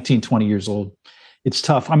 19, 20 years old, it's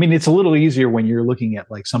tough. I mean, it's a little easier when you're looking at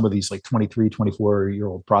like some of these like 23,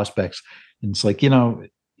 24-year-old prospects. And it's like,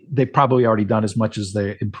 they've probably already done as much as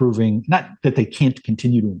they're improving. Not that they can't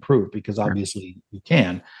continue to improve, because obviously you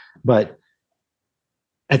can, but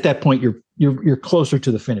at that point, you're closer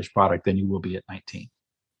to the finished product than you will be at 19.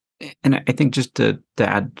 And I think just to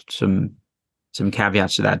add some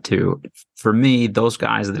caveats to that too, for me, those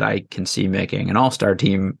guys that I can see making an all-star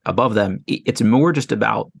team above them, it's more just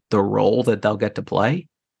about the role that they'll get to play.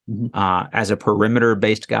 Mm-hmm. As a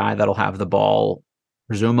perimeter-based guy that'll have the ball,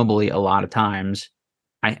 presumably a lot of times,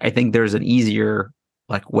 I think there's an easier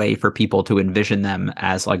like way for people to envision them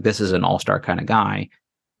as like, this is an all-star kind of guy.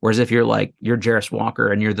 Whereas if you're Jarris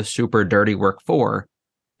Walker and you're the super dirty work 4,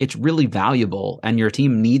 it's really valuable, and your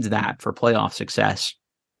team needs that for playoff success.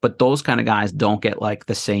 But those kind of guys don't get like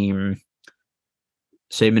the same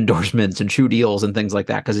endorsements and shoe deals and things like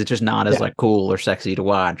that, because it's just not as like cool or sexy to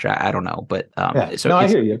watch. I don't know, but so I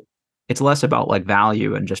hear you. It's less about like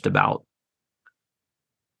value and just about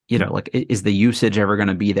like, is the usage ever going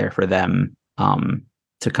to be there for them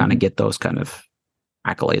to kind of get those kind of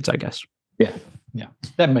accolades, I guess. Yeah,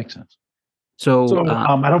 that makes sense. So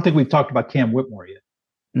I don't think we've talked about Cam Whitmore yet.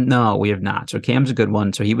 No, we have not. So Cam's a good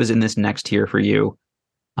one. So he was in this next tier for you.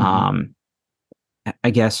 Mm-hmm. I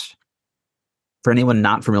guess for anyone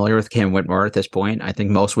not familiar with Cam Whitmore at this point, I think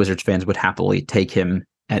most Wizards fans would happily take him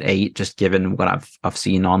at 8, just given what I've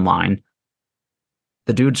seen online.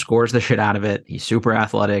 The dude scores the shit out of it. He's super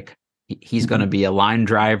athletic. He's going to be a line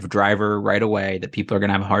driver right away that people are going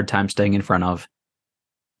to have a hard time staying in front of.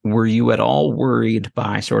 Were you at all worried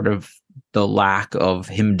by sort of the lack of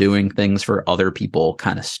him doing things for other people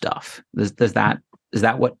kind of stuff? Is that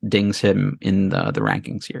what dings him in the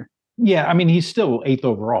rankings here? Yeah, I mean, he's still 8th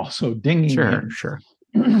overall, so dinging him. Sure.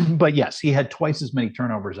 But yes, he had twice as many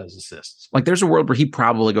turnovers as assists. Like there's a world where he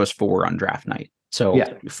probably goes 4 on draft night. So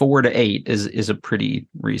yeah. 4 to 8 is a pretty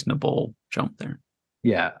reasonable jump there.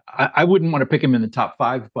 Yeah, I wouldn't want to pick him in the top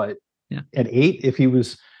 5, but at 8, if he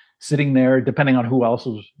was sitting there, depending on who else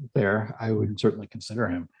was there, I would certainly consider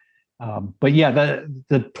him. But yeah,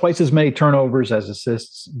 the twice as many turnovers as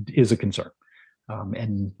assists is a concern.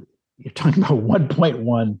 And you're talking about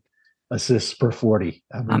 1.1 assists per 40.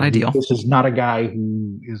 I mean, not ideal. This is not a guy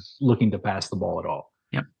who is looking to pass the ball at all.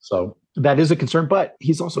 Yep. So that is a concern, but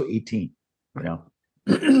he's also 18, you know,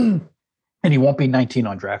 and he won't be 19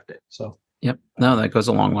 on draft day. So. Yep. No, that goes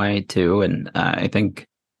a long way too. And I think,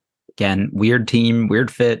 again, weird team, weird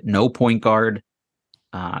fit, no point guard.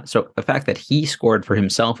 So the fact that he scored for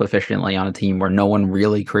himself efficiently on a team where no one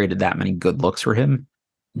really created that many good looks for him,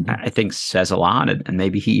 I think says a lot. And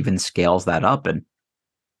maybe he even scales that up. And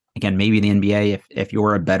again, maybe in the NBA, if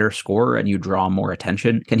you're a better scorer and you draw more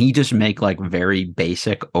attention, can he just make like very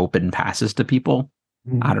basic open passes to people?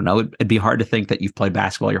 I don't know. It'd be hard to think that you've played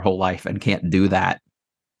basketball your whole life and can't do that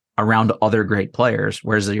around other great players,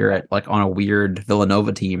 whereas you're at like on a weird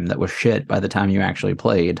Villanova team that was shit by the time you actually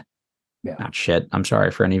played. Yeah. Not shit. I'm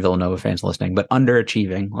sorry for any Villanova fans listening, but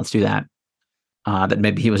underachieving. Let's do that. That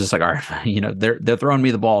maybe he was just like, all right, you know, they're throwing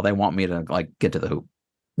me the ball. They want me to like get to the hoop.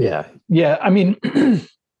 Yeah. Yeah. I mean,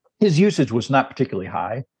 his usage was not particularly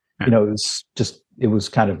high. Yeah. You know, it was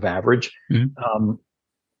kind of average.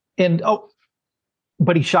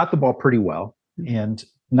 But he shot the ball pretty well and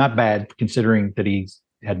not bad considering that he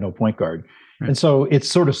had no point guard. Right. And so it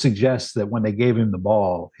sort of suggests that when they gave him the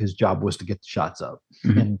ball, his job was to get the shots up.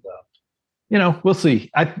 And, you know, we'll see.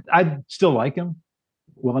 I still like him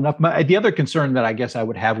well enough. The other concern that I guess I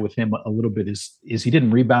would have with him a little bit is he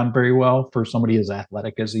didn't rebound very well for somebody as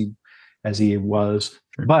athletic as he was,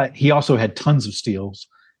 but he also had tons of steals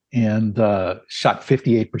and shot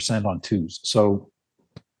 58% on twos. So,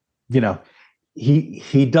 you know,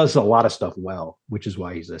 he does a lot of stuff well, which is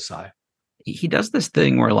why he's this high. He does this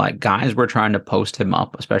thing where like guys were trying to post him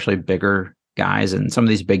up, especially bigger guys, and some of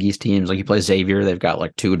these Big East teams, like he plays Xavier, they've got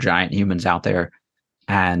like 2 giant humans out there,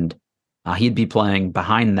 and he'd be playing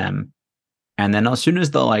behind them, and then as soon as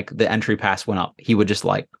the entry pass went up, he would just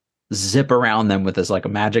like zip around them with this like a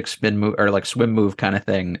magic spin move or like swim move kind of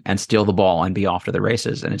thing and steal the ball and be off to the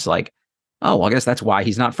races. And it's like, oh, well, I guess that's why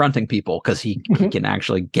he's not fronting people, because he can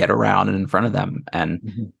actually get around and in front of them.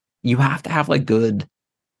 And you have to have like good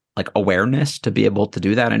like awareness to be able to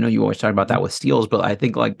do that. I know you always talk about that with steals, but I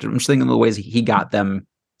think like I'm just thinking of the ways he got them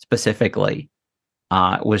specifically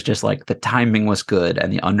was just like the timing was good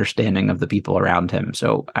and the understanding of the people around him.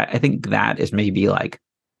 So I think that is maybe like,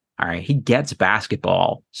 all right, he gets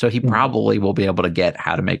basketball, so he probably will be able to get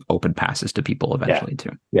how to make open passes to people eventually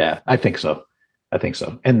too. Yeah, I think so.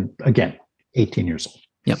 And again, 18 years old.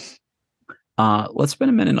 Yep. Let's spend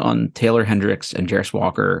a minute on Taylor Hendricks and Jarris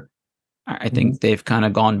Walker. I think they've kind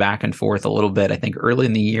of gone back and forth a little bit. I think early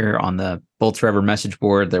in the year on the Bolts Forever message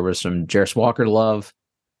board, there was some Jarris Walker love.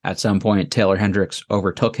 At some point, Taylor Hendricks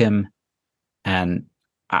overtook him. And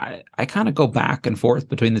I kind of go back and forth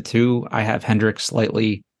between the two. I have Hendricks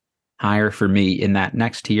slightly higher for me in that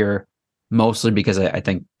next tier, mostly because I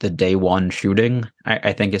think the day one shooting,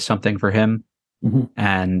 I think is something for him.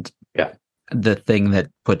 And the thing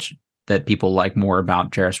that people like more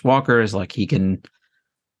about Jarris Walker is like he can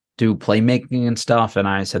do playmaking and stuff. And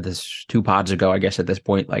I said this 2 pods ago, I guess at this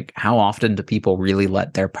point, like how often do people really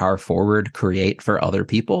let their power forward create for other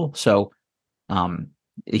people? So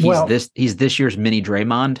he's this year's mini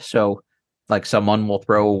Draymond. So like someone will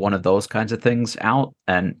throw one of those kinds of things out.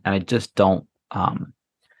 And I just don't, by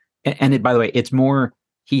the way, it's more,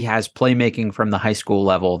 he has playmaking from the high school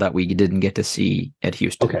level that we didn't get to see at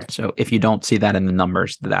Houston. Okay. So if you don't see that in the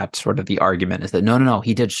numbers, that's sort of the argument is that no,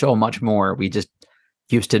 he did so much more.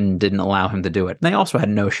 Houston didn't allow him to do it. And they also had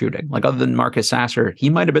no shooting. Like other than Marcus Sasser, he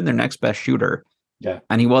might have been their next best shooter. Yeah.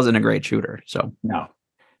 And he wasn't a great shooter. So no,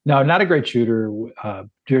 not a great shooter.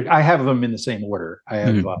 I have them in the same order. I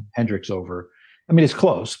have Hendricks over. I mean, it's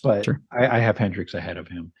close, but sure. I have Hendricks ahead of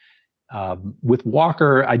him. With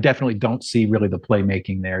Walker, I definitely don't see really the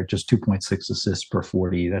playmaking there. Just 2.6 assists per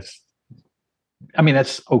 40. That's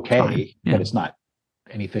okay, but it's not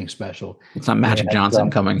anything special. It's not Magic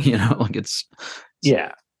Johnson coming, like it's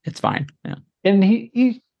fine. Yeah. And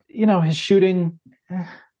he his shooting,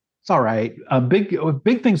 it's all right.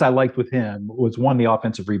 Big things I liked with him was one, the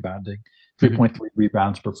offensive rebounding, 3.3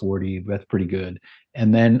 rebounds per 40. That's pretty good.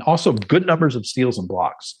 And then also good numbers of steals and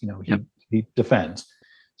blocks. He defends.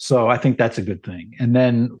 So I think that's a good thing. And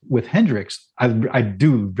then with Hendricks, I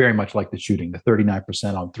do very much like the shooting, the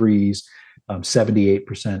 39% on threes,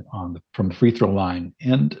 78% from the free throw line,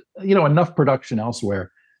 and enough production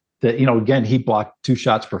elsewhere that again he blocked 2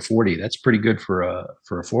 shots per 40. That's pretty good for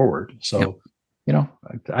a forward. So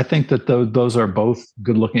I think that those are both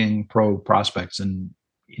good looking pro prospects, and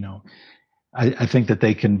I think that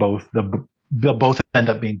they can they'll both end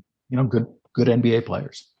up being good NBA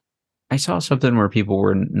players. I saw something where people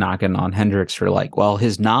were knocking on Hendricks for like, well,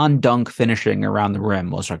 his non-dunk finishing around the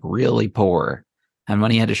rim was like really poor. And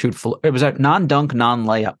when he had to shoot, it was a non-dunk,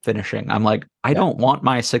 non-layup finishing. I'm like, I don't want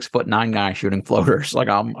my 6'9" guy shooting floaters. Like,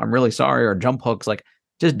 I'm really sorry, or jump hooks. Like,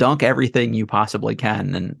 just dunk everything you possibly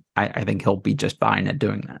can. And I think he'll be just fine at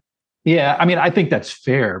doing that. Yeah, I mean, I think that's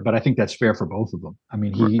fair, but I think that's fair for both of them. I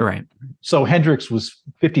mean, right. So Hendricks was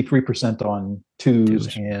 53% on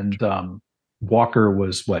twos, and Walker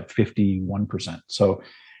was 51%. So,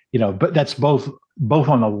 but that's both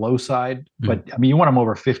on the low side. But I mean, you want them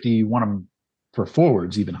over 50, you want them for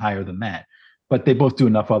forwards even higher than that. But they both do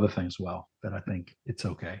enough other things well that I think it's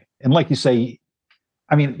okay. And like you say,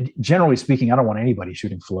 I mean, generally speaking, I don't want anybody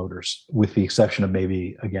shooting floaters, with the exception of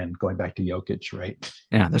maybe, again, going back to Jokic, right?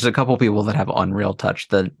 Yeah, there's a couple people that have unreal touch.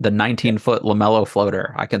 The 19-foot LaMelo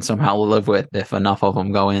floater, I can somehow live with if enough of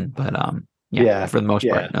them go in. But for the most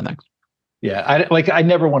part, no thanks. Yeah, I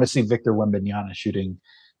never want to see Victor Wembanyama shooting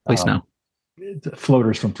please no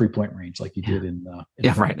floaters from 3-point range like he did in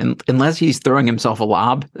right. And unless he's throwing himself a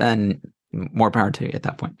lob, then more power to you at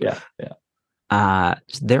that point. Yeah.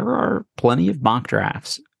 There are plenty of mock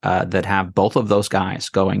drafts that have both of those guys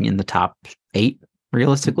going in the top 8.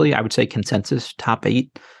 Realistically, I would say consensus top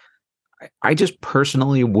 8. I just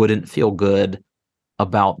personally wouldn't feel good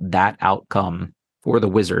about that outcome for the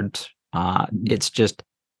Wizards. It's just,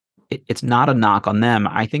 it's not a knock on them.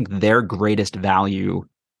 I think their greatest value,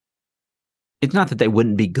 it's not that they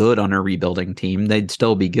wouldn't be good on a rebuilding team. They'd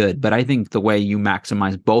still be good. But I think the way you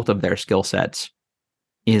maximize both of their skill sets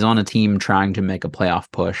is on a team trying to make a playoff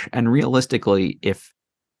push. And realistically, if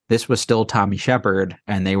this was still Tommy Shepard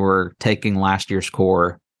and they were taking last year's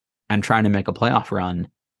core and trying to make a playoff run,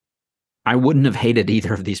 I wouldn't have hated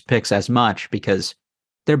either of these picks as much, because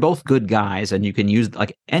they're both good guys and you can use,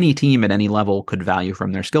 like, any team at any level could value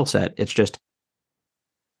from their skill set. It's just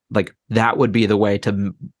like that would be the way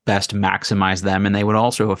to best maximize them. And they would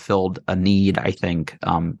also have filled a need, I think,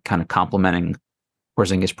 kind of complementing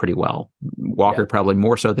Porzingis pretty well. Walker probably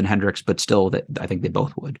more so than Hendricks, but still, I think they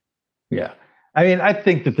both would. Yeah. I mean, I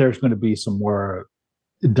think that there's going to be some more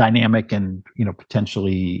dynamic and,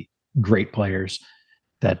 potentially great players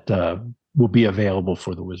that will be available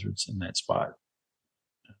for the Wizards in that spot.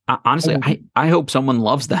 Honestly, I hope someone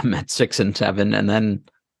loves them at 6 and 7, and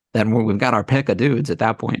then we've got our pick of dudes at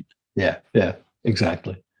that point. Yeah,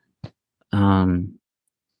 exactly.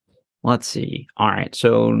 Let's see. All right.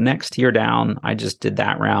 So next tier down, I just did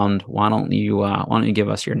that round. Why don't you give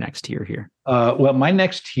us your next tier here? Well, my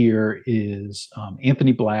next tier is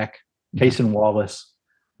Anthony Black, Cason Wallace,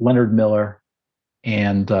 Leonard Miller,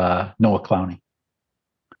 and Noah Clowney.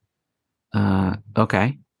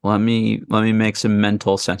 Okay. Let me make some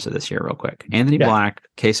mental sense of this here real quick. Anthony Black,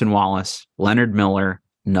 Cason Wallace, Leonard Miller,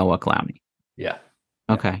 Noah Clowney. Yeah.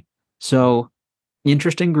 Okay. So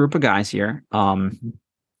interesting group of guys here.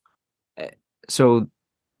 So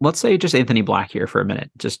let's say just Anthony Black here for a minute.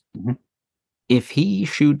 Just if he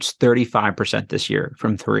shoots 35% this year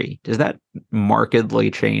from 3, does that markedly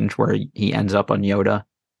change where he ends up on Yoda?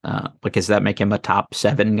 Does that make him a top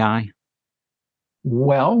 7 guy?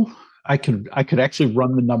 Well, I could actually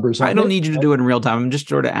run the numbers. I don't need you to do it in real time. I'm just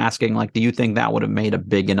sort of asking, do you think that would have made a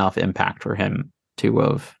big enough impact for him to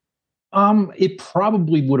have? It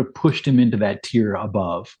probably would have pushed him into that tier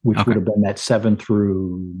above, which would have been that 7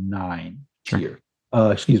 through 9 tier.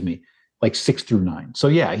 Excuse me, like 6 through 9. So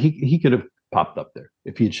yeah, he could have popped up there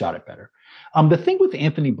if he had shot it better. The thing with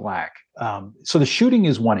Anthony Black, so the shooting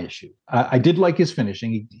is one issue. I did like his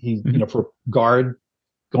finishing. He for guard,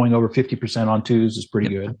 going over 50% on twos is pretty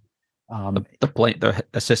good. The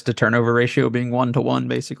assist to turnover ratio being 1-to-1,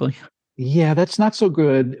 basically. Yeah, that's not so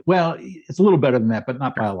good. Well, it's a little better than that, but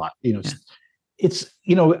not by a lot. It's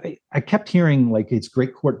I kept hearing it's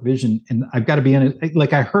great court vision, and I've got to be in it.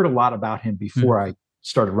 Like, I heard a lot about him before I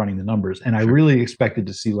started running the numbers, and I really expected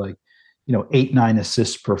to see 8-9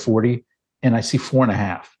 assists per 40, and I see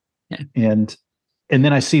 4.5. Yeah. And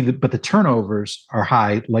then I see but the turnovers are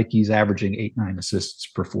high, like he's averaging 8-9 assists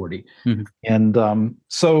per 40. And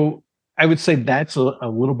so I would say that's a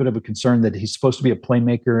little bit of a concern, that he's supposed to be a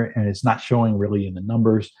playmaker and it's not showing really in the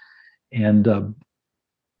numbers. And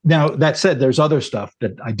now that said, there's other stuff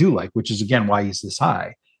that I do like, which is again why he's this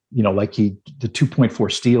high. like the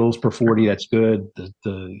 2.4 steals per 40, that's good.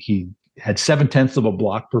 He had 0.7 of a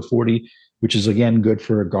block per 40, which is again good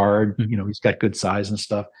for a guard. He's got good size and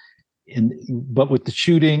stuff. But with the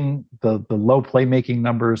shooting, the low playmaking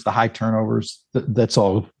numbers, the high turnovers, that's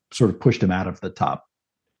all sort of pushed him out of the top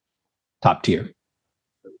tier.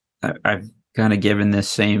 I've kind of given this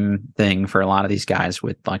same thing for a lot of these guys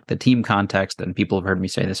with like the team context, and people have heard me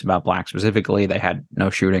say this about Black specifically. They had no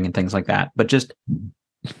shooting and things like that, but just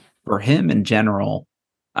for him in general,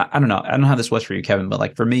 I don't know. I don't know how this was for you, Kevin, but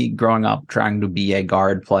like for me growing up trying to be a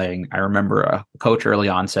guard playing, I remember a coach early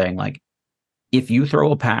on saying like, if you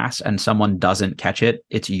throw a pass and someone doesn't catch it,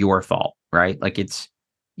 it's your fault, right? Like it's,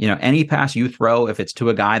 any pass you throw, if it's to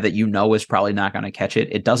a guy that is probably not going to catch it,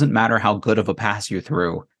 it doesn't matter how good of a pass you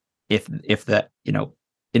threw. If the,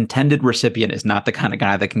 intended recipient is not the kind of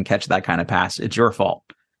guy that can catch that kind of pass, it's your fault.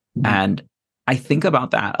 Mm-hmm. And I think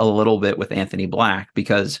about that a little bit with Anthony Black,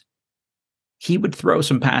 because he would throw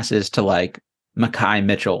some passes to like Mekhi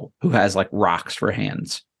Mitchell, who has like rocks for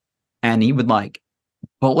hands. And he would like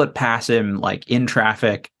bullet pass him like in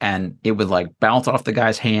traffic, and it would like bounce off the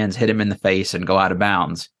guy's hands, hit him in the face, and go out of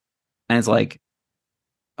bounds. And it's like,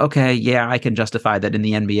 okay, yeah, I can justify that in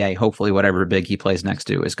the NBA. Hopefully whatever big he plays next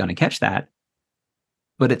to is going to catch that.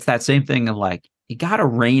 But it's that same thing of like, you got to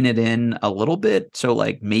rein it in a little bit. So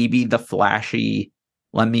like maybe the flashy,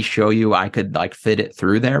 let me show you I could like fit it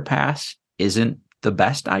through their pass isn't the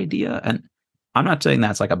best idea. And I'm not saying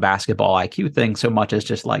that's like a basketball IQ thing so much as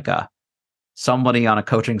just like somebody on a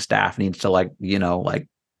coaching staff needs to like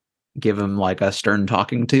give him like a stern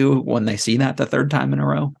talking to when they see that the third time in a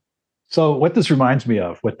row. So what this reminds me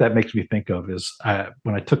of, what that makes me think of is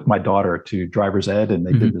when I took my daughter to driver's ed, and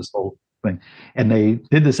they did this whole thing, and they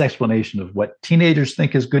did this explanation of what teenagers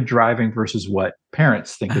think is good driving versus what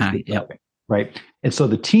parents think is good driving, right? And so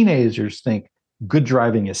the teenagers think good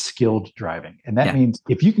driving is skilled driving. And that means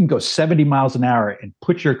if you can go 70 miles an hour and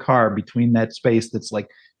put your car between that space that's like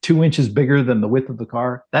 2 inches bigger than the width of the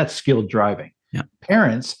car, that's skilled driving. Yeah.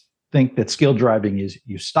 Parents think that skilled driving is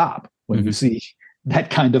you stop when you see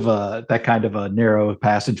that kind of a narrow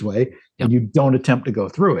passageway, and you don't attempt to go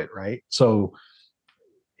through it, right? So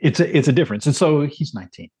it's a difference. And so he's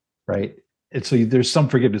 19, right? And so there's some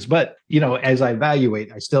forgiveness, but as I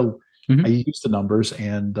evaluate, I still I use the numbers,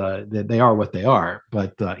 and they are what they are.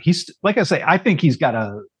 But he's, like I say, I think he's got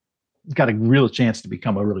a real chance to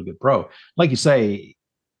become a really good pro. Like you say,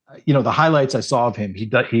 the highlights I saw of him,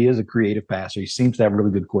 he is a creative passer. He seems to have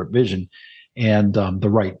really good court vision, and the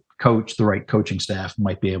right coaching staff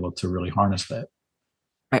might be able to really harness that.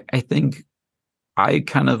 I think I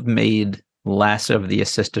kind of made less of the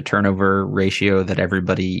assist to turnover ratio that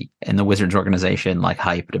everybody in the Wizards organization like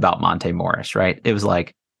hyped about Monte Morris, right? It was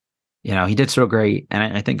like, he did so great,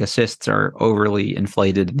 and I think assists are overly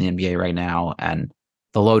inflated in the NBA right now, and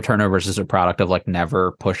the low turnovers is a product of like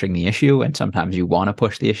never pushing the issue, and sometimes you want to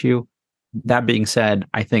push the issue. That being said,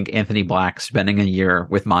 I think Anthony Black spending a year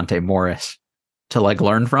with Monte Morris to like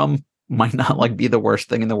learn from might not like be the worst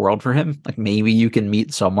thing in the world for him. Like maybe you can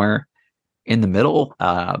meet somewhere in the middle.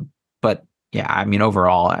 But yeah, I mean,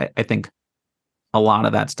 overall, I think a lot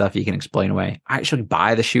of that stuff you can explain away. I actually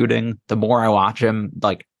buy the shooting. The more I watch him,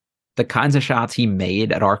 like the kinds of shots he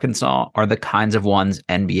made at Arkansas are the kinds of ones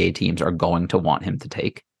NBA teams are going to want him to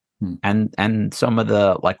take. And some of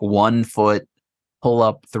the like 1 foot pull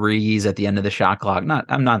up threes at the end of the shot clock.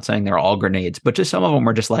 I'm not saying they're all grenades, but just some of them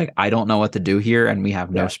were just like, I don't know what to do here, and we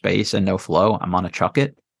have no space and no flow. I'm gonna chuck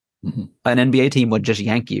it. An NBA team would just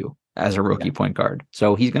yank you as a rookie point guard.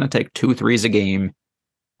 So he's gonna take 2 threes a game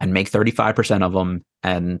and make 35% of them,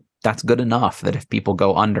 and that's good enough that if people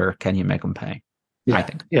go under, can you make them pay? Yeah, I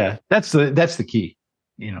think. Yeah, that's the key.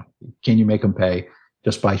 Can you make them pay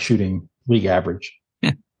just by shooting league average?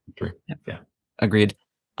 Yeah. Agreed.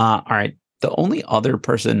 All right. The only other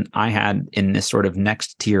person I had in this sort of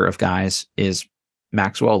next tier of guys is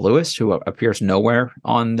Maxwell Lewis, who appears nowhere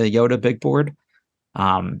on the Yoda big board.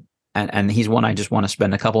 And he's one I just want to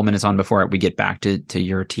spend a couple minutes on before we get back to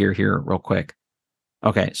your tier here real quick.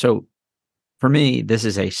 Okay. So for me, this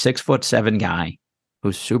is a 6'7" guy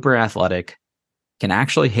who's super athletic, can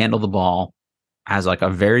actually handle the ball, has like a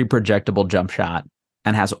very projectable jump shot,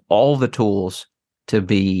 and has all the tools to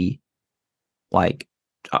be like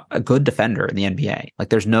a good defender in the NBA. Like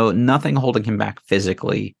there's nothing holding him back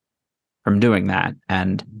physically from doing that.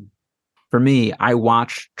 And for me, I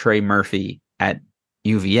watched Trey Murphy at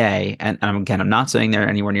UVA, and again, I'm not saying they're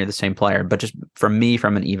anywhere near the same player, but just from me,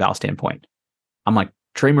 from an eval standpoint, I'm like,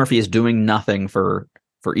 Trey Murphy is doing nothing for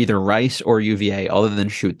either Rice or UVA other than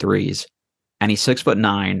shoot threes. And he's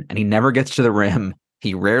 6'9", and he never gets to the rim.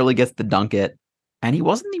 He rarely gets to dunk it. And he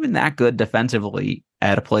wasn't even that good defensively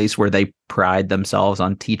at a place where they pride themselves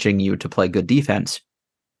on teaching you to play good defense.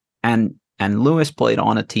 And Lewis played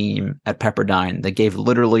on a team at Pepperdine that gave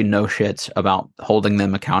literally no shits about holding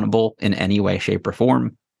them accountable in any way, shape, or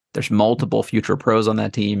form. There's multiple future pros on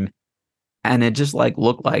that team. And it just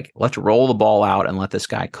looked like, let's roll the ball out and let this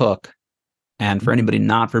guy cook. And for anybody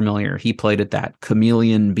not familiar, he played at that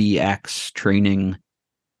Chameleon BX training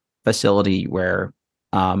facility where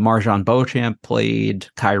Marjan Beauchamp played,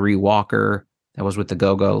 Kyrie Walker, that was with the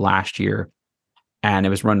Go-Go last year. And it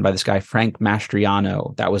was run by this guy, Frank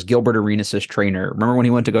Mastriano. That was Gilbert Arenas' trainer. Remember when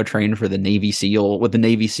he went to go train for the Navy SEAL? With the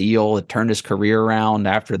Navy SEAL, it turned his career around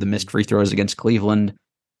after the missed free throws against Cleveland.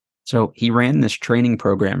 So he ran this training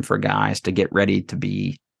program for guys to get ready to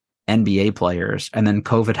be NBA players. And then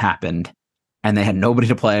COVID happened and they had nobody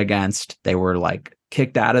to play against. They were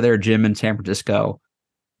kicked out of their gym in San Francisco.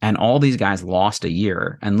 And all these guys lost a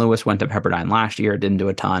year. And Lewis went to Pepperdine last year, didn't do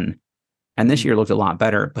a ton. And this year looked a lot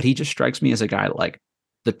better. But he just strikes me as a guy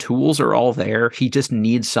the tools are all there. He just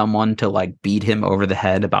needs someone to beat him over the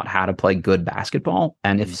head about how to play good basketball.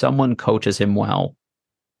 And if someone coaches him well,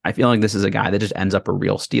 I feel like this is a guy that just ends up a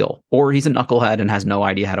real steal. Or he's a knucklehead and has no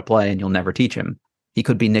idea how to play and you'll never teach him. He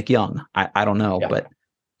could be Nick Young. I don't know. Yeah.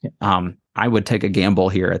 But I would take a gamble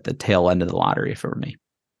here at the tail end of the lottery for me.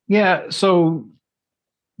 Yeah. So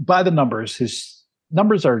by the numbers, his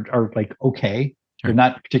numbers are okay. They're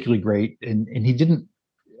not particularly great. And he didn't,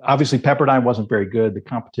 obviously Pepperdine wasn't very good. The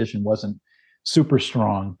competition wasn't super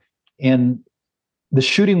strong. And the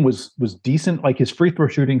shooting was decent. His free throw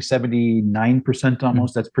shooting, 79%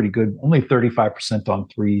 almost. That's pretty good. Only 35% on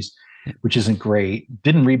threes, which isn't great.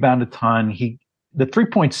 Didn't rebound a ton. The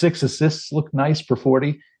 3.6 assists looked nice for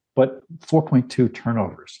 40, but 4.2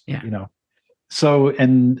 turnovers. Yeah. So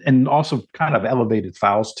and also kind of elevated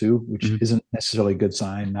fouls too, which isn't necessarily a good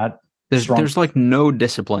sign. There's no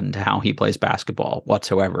discipline to how he plays basketball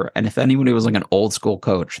whatsoever. And if anybody was an old school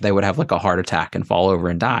coach, they would have a heart attack and fall over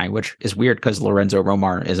and die, which is weird because Lorenzo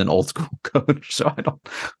Romar is an old school coach. So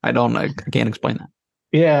I can't explain that.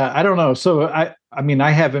 Yeah, I don't know. So I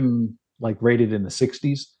have him rated in the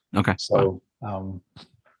 60s. Okay. So,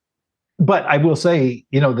 but I will say,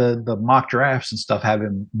 the mock drafts and stuff have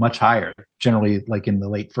him much higher, generally in the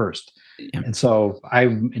late first. Yeah. And so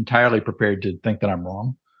I'm entirely prepared to think that I'm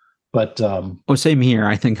wrong. But same here.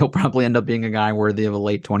 I think he'll probably end up being a guy worthy of a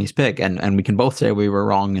late 20s pick, and we can both say we were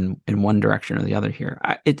wrong in one direction or the other here.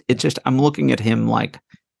 I'm looking at him like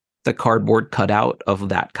the cardboard cutout of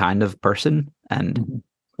that kind of person, and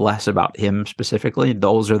less about him specifically.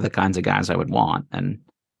 Those are the kinds of guys I would want, and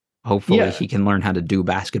hopefully he can learn how to do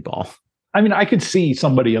basketball. I could see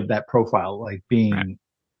somebody of that profile being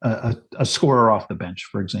a scorer off the bench,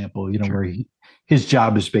 for example. Where his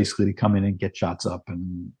job is basically to come in and get shots up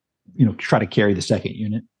and try to carry the second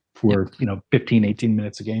unit for, 15, 18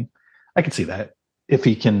 minutes a game. I could see that if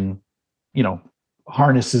he can,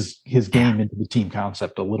 harness his game into the team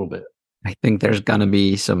concept a little bit. I think there's going to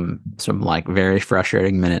be some very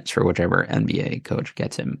frustrating minutes for whichever NBA coach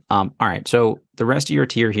gets him. All right. So the rest of your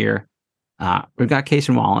tier here, we've got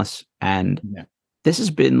Cason Wallace, and this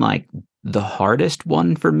has been the hardest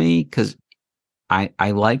one for me because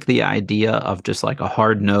I like the idea of just a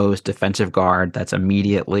hard-nosed defensive guard that's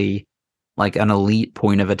immediately an elite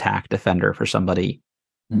point of attack defender for somebody.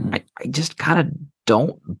 Mm-hmm. I just kind of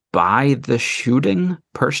don't buy the shooting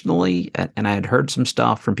personally. And I had heard some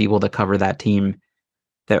stuff from people that cover that team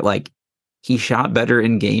that he shot better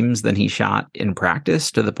in games than he shot in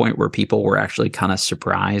practice, to the point where people were actually kind of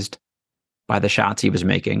surprised by the shots he was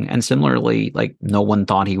making. And similarly, no one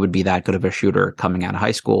thought he would be that good of a shooter coming out of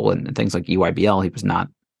high school, and things like EYBL, he was not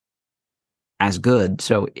as good.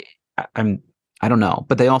 So I don't know.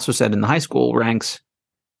 But they also said in the high school ranks,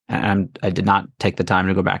 and I did not take the time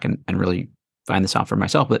to go back and really find this out for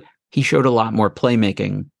myself, but he showed a lot more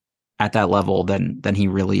playmaking at that level than he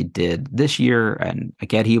really did this year. And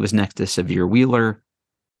again, he was next to Severe Wheeler.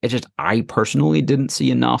 I personally didn't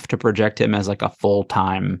see enough to project him as a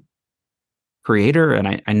full-time creator.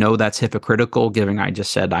 And I know that's hypocritical, given I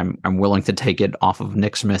just said I'm willing to take it off of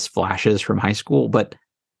Nick Smith's flashes from high school, but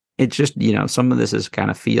it's just, some of this is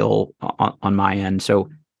kind of feel on my end. So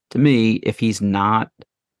to me, if he's not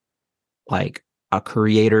a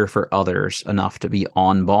creator for others enough to be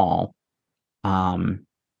on ball,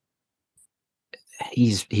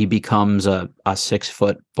 he becomes a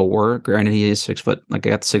 6'4". Granted, he is 6 foot, I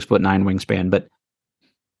got the 6'9" wingspan, but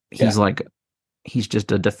he's he's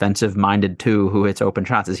just a defensive minded two who hits open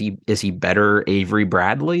shots. Is he better Avery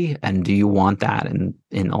Bradley? And do you want that in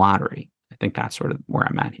the lottery? I think that's sort of where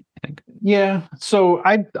I'm at. I think. Yeah. So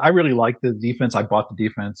I really like the defense. I bought the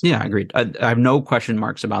defense. Yeah, agreed. I have no question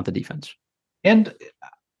marks about the defense. And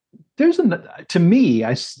there's to me,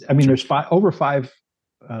 I mean, there's over five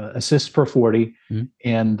assists per 40,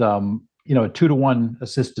 and a 2-to-1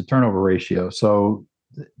 assist to turnover ratio. So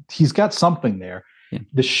he's got something there. Yeah.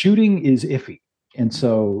 The shooting is iffy. And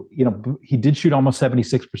so, he did shoot almost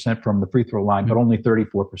 76% from the free throw line, but only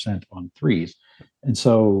 34% on threes. And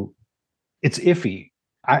so it's iffy.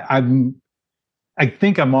 I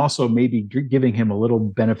think I'm also maybe giving him a little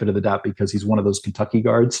benefit of the doubt because he's one of those Kentucky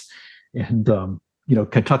guards. And,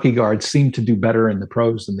 Kentucky guards seem to do better in the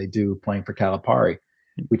pros than they do playing for Calipari,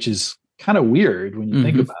 which is kind of weird when you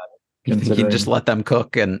think about it. You think you just let them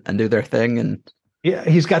cook and do their thing. And yeah,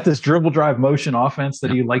 he's got this dribble drive motion offense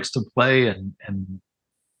that he likes to play. And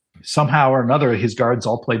somehow or another, his guards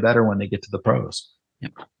all play better when they get to the pros.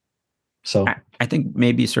 Yep. So I think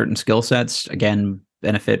maybe certain skill sets, again,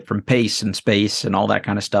 benefit from pace and space and all that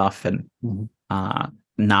kind of stuff. And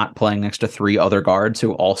not playing next to three other guards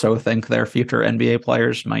who also think they're future NBA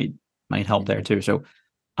players might help there too. So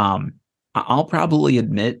I'll probably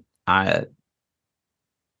admit that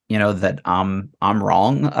I'm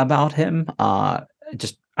wrong about him. I'm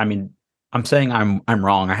saying I'm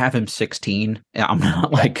wrong. I have him 16. I'm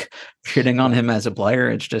not like shitting on him as a player.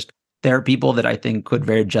 It's just there are people that I think could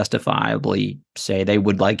very justifiably say they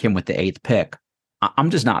would like him with the 8th pick.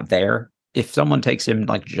 I'm just not there. If someone takes him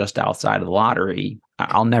like just outside of the lottery,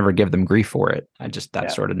 I'll never give them grief for it.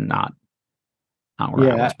 That's sort of not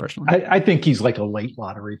where I was personally. I think he's like a late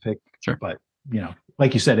lottery pick. Sure. But,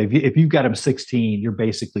 like you said, if you've got him 16, you're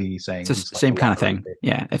basically saying it's the same kind of thing. Pick.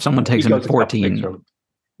 Yeah. If someone takes him at 14.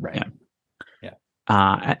 Right. Yeah.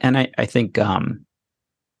 And I think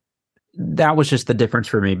that was just the difference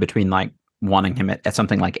for me between like wanting him at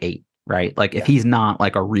something like 8, right? Like if he's not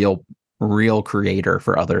like a real creator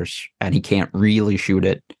for others and he can't really shoot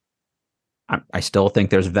it, I still think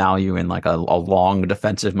there's value in like a long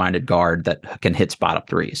defensive minded guard that can hit spot up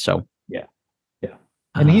threes. So yeah.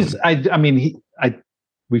 And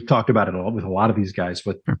we've talked about it with a lot of these guys,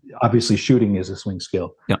 but obviously shooting is a swing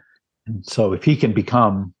skill. Yeah. And so if he can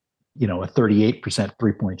become, a 38%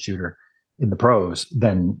 3-point shooter in the pros,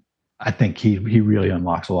 then I think he really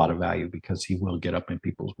unlocks a lot of value because he will get up in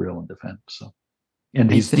people's grill and defend. So. And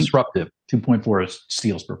he's disruptive. 2.4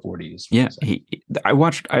 steals per 40. I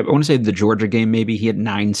want to say the Georgia game, maybe he had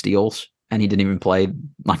 9 steals and he didn't even play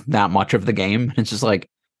like that much of the game. It's just like,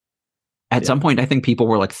 at some point, I think people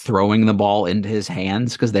were like throwing the ball into his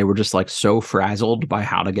hands because they were just like so frazzled by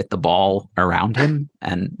how to get the ball around him.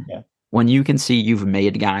 And when you can see you've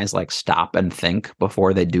made guys like stop and think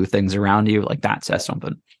before they do things around you, like that says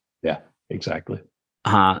something. Yeah, exactly.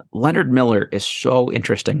 Leonard Miller is so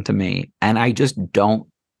interesting to me, and I just don't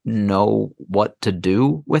know what to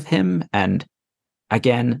do with him. And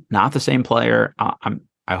again, not the same player.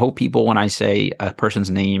 I hope people, when I say a person's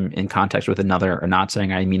name in context with another, are not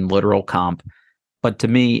saying I mean literal comp. But to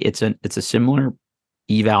me, it's a similar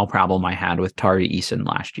eval problem I had with Tari Eason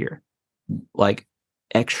last year. Like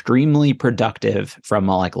extremely productive from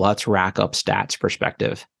a like let's rack up stats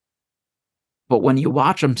perspective. But when you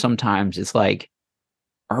watch him, sometimes it's like,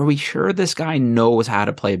 are we sure this guy knows how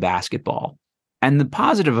to play basketball? And the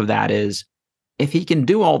positive of that is, if he can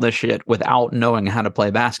do all this shit without knowing how to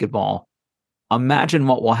play basketball, imagine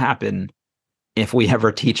what will happen if we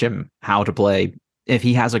ever teach him how to play, if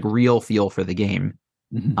he has like real feel for the game.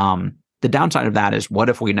 The downside of that is, what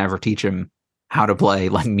if we never teach him how to play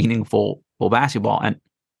like meaningful basketball?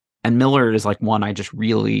 And Miller is like one I just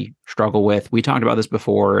really struggle with. We talked about this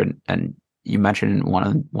before, and you mentioned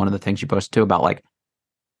one of the things you posted too about like,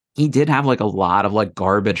 he did have like a lot of like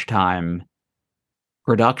garbage time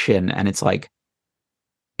production. And it's like,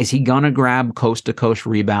 is he going to grab coast to coast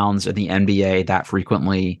rebounds in the NBA that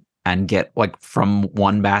frequently and get like from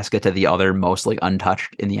one basket to the other, mostly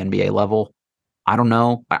untouched in the NBA level? I don't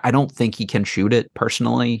know. I don't think he can shoot it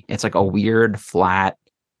personally. It's like a weird, flat,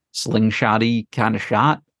 slingshotty kind of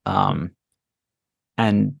shot. And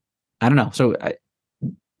I don't know. So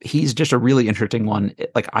he's just a really interesting one.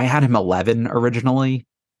 Like I had him 11 originally.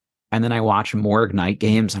 And then I watch more Ignite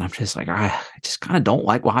games, and I'm just like, I just kind of don't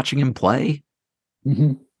like watching him play.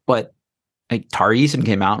 But like, Tari Eason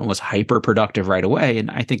came out and was hyper productive right away, and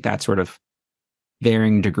I think that sort of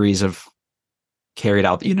varying degrees of carried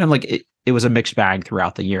out. Like it was a mixed bag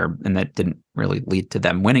throughout the year, and that didn't really lead to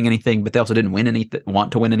them winning anything. But they also didn't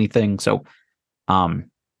want to win anything. So, I'm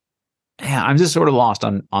just sort of lost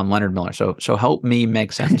on Leonard Miller. So help me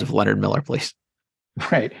make sense of Leonard Miller, please.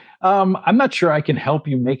 Right. I'm not sure I can help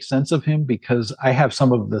you make sense of him because I have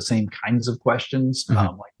some of the same kinds of questions.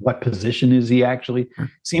 Like what position is he actually?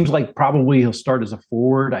 Seems like probably he'll start as a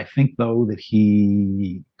forward. I think though that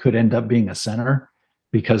he could end up being a center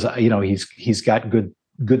because he's got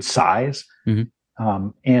good size,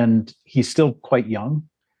 and he's still quite young,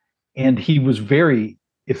 and he was very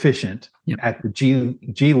efficient at the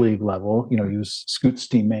G League level. He was Scoot's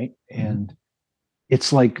teammate, and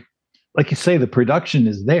it's like you say, the production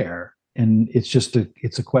is there, and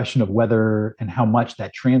it's a question of whether and how much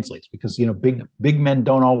that translates, because big men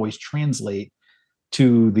don't always translate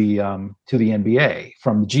to the NBA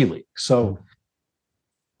from the G League. So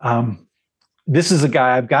this is a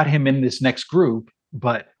guy, I've got him in this next group,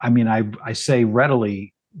 but I mean, I say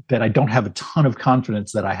readily that I don't have a ton of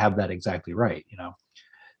confidence that I have that exactly right.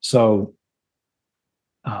 So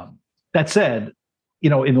that said,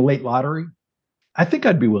 in the late lottery, I think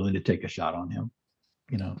I'd be willing to take a shot on him.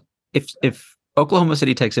 If Oklahoma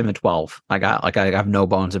City takes him at 12, I have no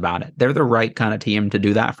bones about it. They're the right kind of team to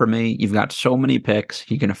do that for me. You've got so many picks,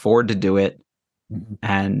 you can afford to do it,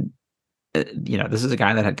 and this is a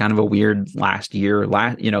guy that had kind of a weird last year.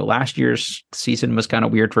 Last year's season was kind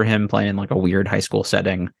of weird for him, playing like a weird high school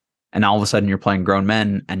setting, and all of a sudden you're playing grown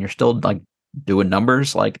men and you're still like doing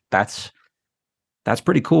numbers. Like that's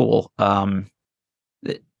pretty cool.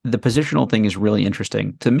 The positional thing is really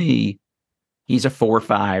interesting to me. He's a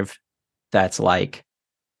 4-5. That's like,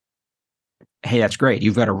 hey, that's great.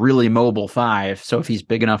 You've got a really mobile 5. So if he's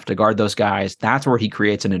big enough to guard those guys, that's where he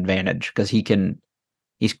creates an advantage, because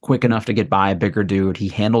he's quick enough to get by a bigger dude. He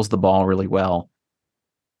handles the ball really well.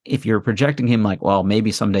 If you're projecting him like, well,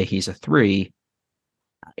 maybe someday he's a 3,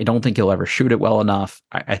 I don't think he'll ever shoot it well enough.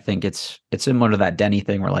 I think it's similar to that Denny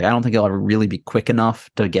thing where, like, I don't think he'll ever really be quick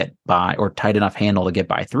enough to get by, or tight enough handle to get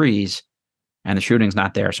by 3s, and the shooting's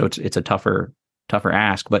not there. So it's a tougher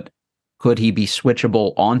ask, but could he be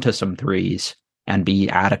switchable onto some 3s and be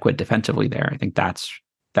adequate defensively there? I think that's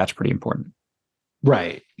pretty important.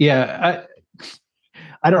 Right. Yeah.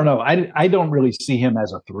 I don't know. I don't really see him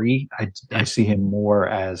as a 3. I see him more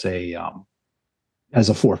as a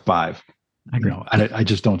 4-5. I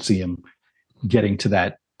just don't see him getting to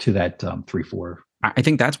that 3-4. I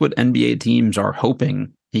think that's what NBA teams are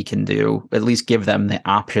hoping he can do. At least give them the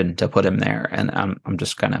option to put him there. And I'm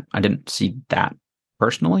just I didn't see that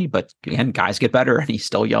personally, but again, guys get better, and he's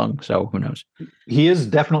still young, so who knows? He is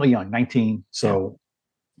definitely young, 19. So,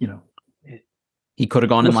 he could have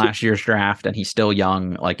gone in last year's draft, and he's still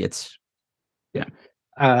young. Like it's,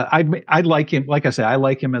 I like him. Like I say, I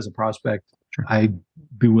like him as a prospect. Sure. I'd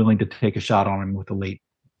be willing to take a shot on him with a late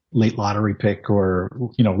lottery pick, or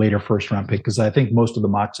later first round pick, because I think most of the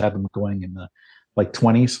mocks have him going in the like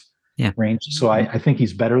 20s range. So I think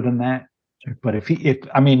he's better than that. Sure. But if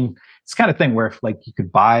it's kind of thing where if like you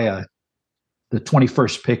could buy the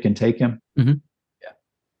 21st pick and take him. Mm-hmm.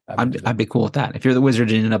 I'd be cool with that. If you're the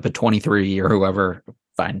Wizards and end up at 23 or whoever,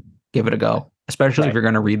 fine, give it a go. Especially if you're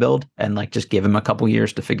going to rebuild, and like just give him a couple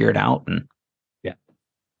years to figure it out. And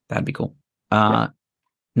that'd be cool. Noah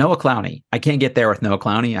Clowney. I can't get there with Noah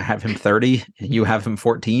Clowney. I have him 30. You have him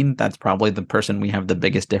 14. That's probably the person we have the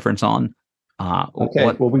biggest difference on. Okay.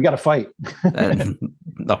 Well, we got to fight.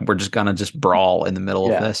 We're just gonna brawl in the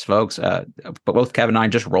middle of this, folks. But both Kevin and I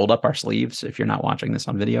just rolled up our sleeves. If you're not watching this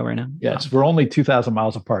on video right now, yes, we're only 2,000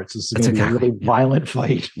 miles apart, so this is going to be a really violent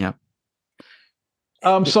fight. Yeah.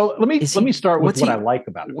 So let me start with what I like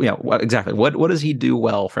about it. Yeah, exactly. What does he do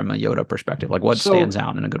well from a Yoda perspective? Like what stands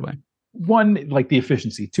out in a good way? One, like the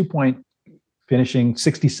efficiency, 2-point finishing,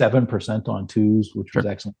 67% on 2s, which was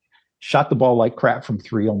excellent. Shot the ball like crap from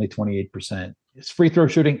 3, only 28%. His free throw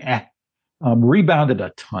shooting, rebounded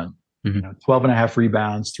a ton. 12 and a half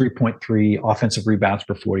rebounds, 3.3 offensive rebounds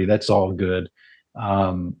per 40. That's all good.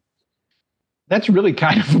 That's really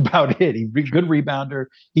kind of about it. He's a good rebounder.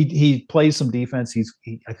 He plays some defense.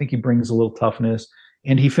 I think he brings a little toughness,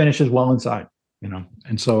 and he finishes well inside.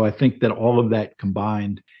 And so I think that all of that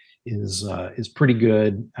combined is pretty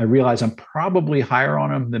good. I realize I'm probably higher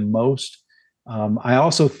on him than most. I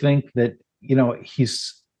also think that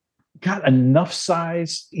he's got enough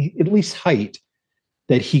size, at least height,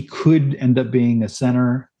 that he could end up being a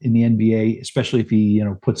center in the NBA, especially if he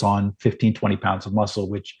puts on 15, 20 pounds of muscle,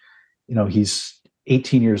 which he's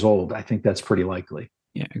 18 years old. I think that's pretty likely.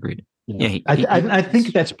 Yeah, agreed. I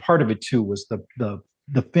think that's part of it too, was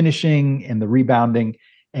the finishing and the rebounding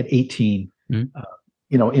at 18.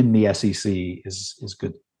 In the SEC is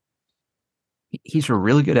good. He's a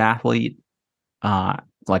really good athlete,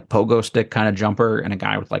 like pogo stick kind of jumper, and a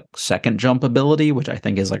guy with like second jump ability, which I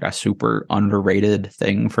think is like a super underrated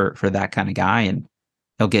thing for that kind of guy. And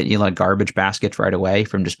He'll get you like garbage baskets right away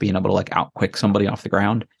from just being able to like outquick somebody off the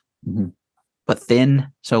ground. Mm-hmm. But thin,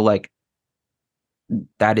 so like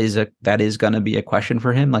that is going to be a question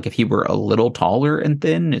for him. Like if he were a little taller and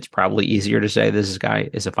thin, it's probably easier to say this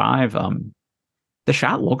guy is a 5. The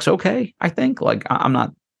shot looks okay, I think. Like I'm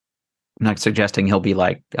not suggesting he'll be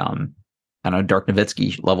like I don't know, Dirk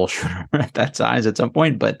Nowitzki level shooter at that size at some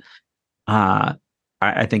point, but I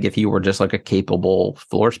think if he were just like a capable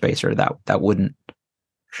floor spacer, that wouldn't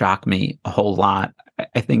shock me a whole lot.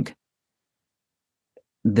 I think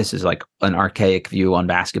this is like an archaic view on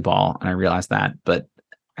basketball, and I realize that, but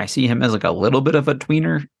I see him as like a little bit of a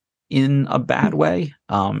tweener in a bad way.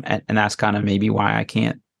 And that's kind of maybe why I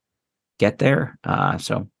can't get there. So I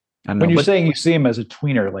don't know. When you're saying you see him as a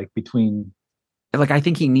tweener, like between, like I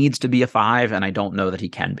think he needs to be a 5, and I don't know that he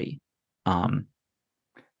can be.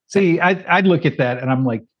 See, I'd look at that and I'm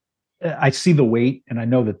like, I see the weight and I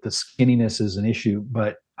know that the skinniness is an issue,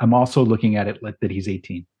 but I'm also looking at it like that he's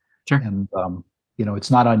 18. Sure. And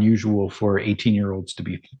it's not unusual for 18-year-olds to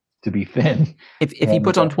be thin. If he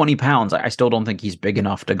puts on 20 pounds, I still don't think he's big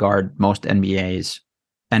enough to guard most NBA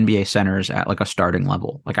centers at like a starting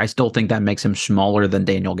level. Like I still think that makes him smaller than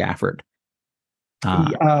Daniel Gafford.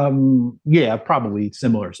 Yeah, probably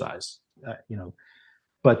similar size.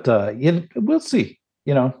 But we'll see.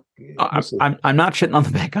 We'll see. I'm not shitting on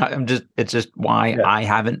the big guy. It's just why I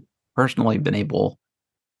haven't personally been able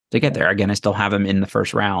to get there. Again, I still have him in the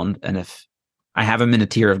first round, and if I have him in a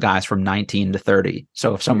tier of guys from 19 to 30.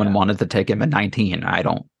 So if someone wanted to take him at 19, I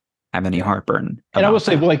don't have any heartburn. And I will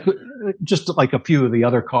say, like, just like a few of the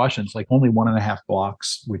other cautions, like only 1.5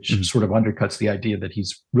 blocks, which sort of undercuts the idea that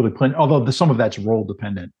he's really playing, although some of that's role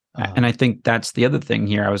dependent. And I think that's the other thing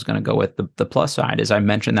here I was going to go with. The plus side is I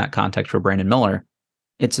mentioned that context for Brandon Miller.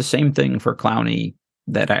 It's the same thing for Clowney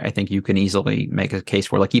that I think you can easily make a case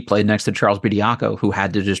for. Like he played next to Charles Bediako, who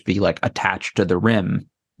had to just be like attached to the rim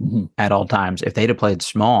at all times. If they'd have played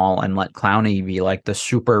small and let Clowney be like the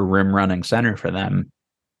super rim running center for them,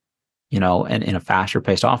 and in a faster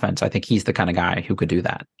paced offense, I think he's the kind of guy who could do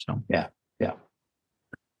that. So yeah.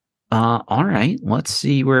 All right, let's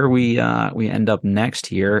see where we end up next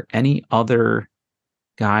here. Any other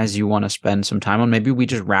guys you want to spend some time on? Maybe we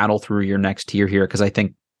just rattle through your next tier here, because I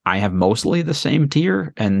think I have mostly the same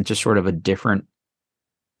tier and just sort of a different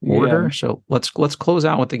order. So let's close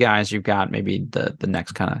out with the guys you've got, maybe the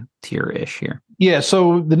next kind of tier-ish here. Yeah,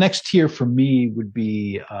 so the next tier for me would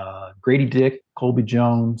be Grady Dick, Colby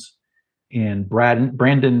Jones, and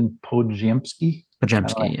Brandon Podziemski.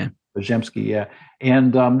 Podziemski, yeah.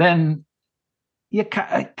 And then,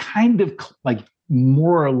 kind of like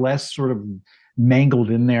more or less sort of mangled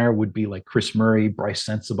in there would be like Chris Murray, Bryce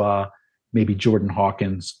Sensabaugh, maybe Jordan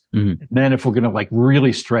Hawkins. And then if we're going to like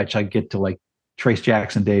really stretch, I'd get to like Trace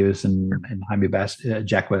Jackson Davis and Jaime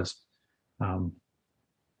Jaquez. In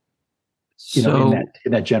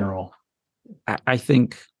that general. I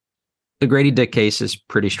think the Grady Dick case is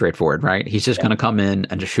pretty straightforward, right? He's just going to come in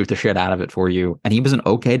and just shoot the shit out of it for you. And he was an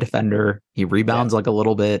okay defender. He rebounds like a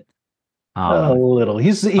little bit. A little.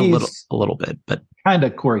 He's a little bit, but kind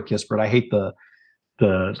of Corey Kispert. I hate the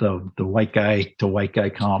white guy to white guy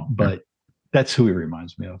comp, but that's who he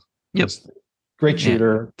reminds me of. Yep. Great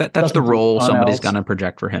shooter. That's the role somebody's going to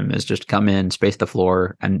project for him, is just come in, space the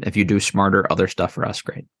floor, and if you do smarter other stuff for us,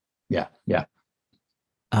 great. Yeah.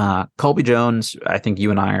 Colby Jones, I think you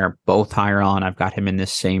and I are both higher on. I've got him in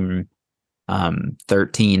this same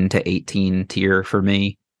 13 to 18 tier for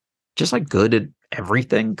me. Just like good at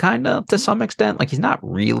everything, kind of, to some extent. Like he's not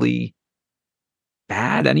really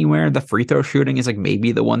bad anywhere. The free throw shooting is like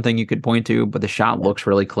maybe the one thing you could point to, but the shot looks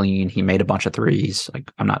really clean. He made a bunch of threes.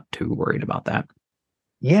 Like I'm not too worried about that.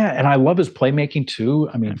 Yeah, and I love his playmaking too.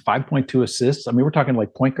 I mean, 5.2 assists. I mean, we're talking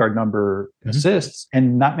like point guard number assists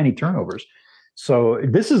and not many turnovers. So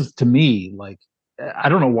this is, to me, like, I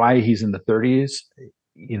don't know why he's in the 30s,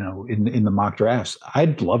 in the mock drafts.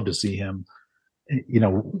 I'd love to see him,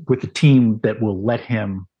 with a team that will let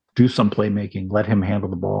him do some playmaking, let him handle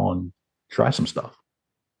the ball and try some stuff.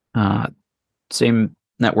 Same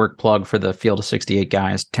network plug for the Field of 68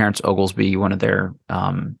 guys. Terrence Oglesby, one of their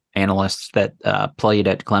analysts that played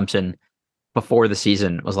at Clemson before the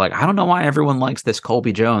season, was like, I don't know why everyone likes this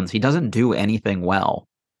Colby Jones. He doesn't do anything well.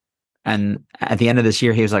 And at the end of this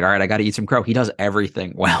year, he was like, all right, I got to eat some crow. He does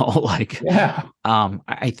everything well.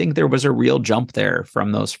 I think there was a real jump there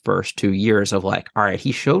from those first 2 years of like, all right,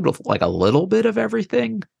 he showed like a little bit of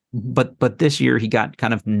everything, but this year he got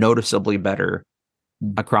kind of noticeably better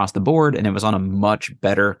across the board. And it was on a much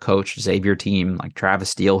better coached Xavier team, like Travis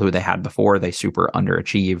Steele, who they had before. They super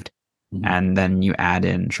underachieved. And then you add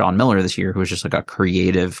in Sean Miller this year, who was just like a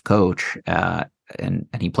creative coach. and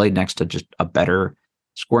he played next to just a better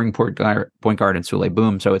scoring point guard in Sule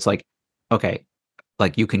Boom. So it's like, okay,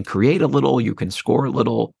 like you can create a little, you can score a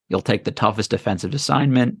little, you'll take the toughest defensive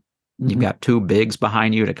assignment. You've got two bigs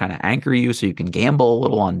behind you to kind of anchor you so you can gamble a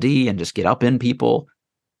little on D and just get up in people.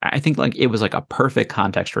 I think like it was like a perfect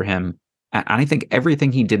context for him. And I think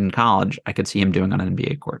everything he did in college, I could see him doing on an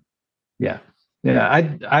NBA court. Yeah.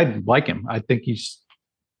 I like him. I think he's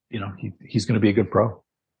going to be a good pro.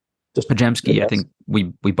 Just Pajemski, I think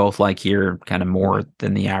we both like here kind of more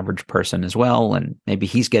than the average person as well. And maybe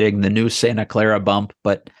he's getting the new Santa Clara bump,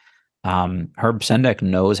 but Herb Sendek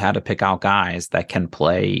knows how to pick out guys that can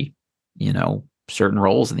play, certain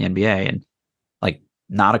roles in the NBA, and like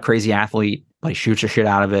not a crazy athlete, like shoots the shit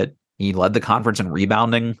out of it. He led the conference in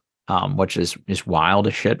rebounding, which is wild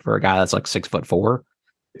as shit for a guy that's like 6'4".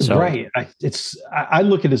 So, right. I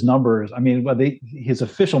look at his numbers. I mean, his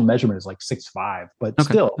official measurement is like 6'5", but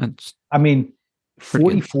still, I mean,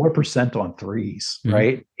 44% on threes,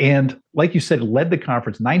 right? And like you said, led the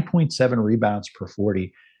conference, 9.7 rebounds per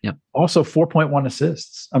 40. Yep. Also 4.1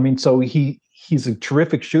 assists. I mean, so he's a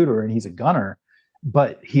terrific shooter and he's a gunner,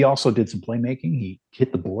 but he also did some playmaking. He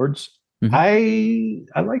hit the boards. I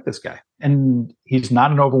like this guy, and he's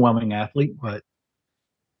not an overwhelming athlete, but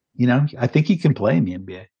I think he can play in the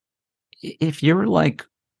NBA. If you're like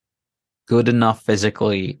good enough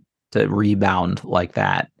physically to rebound like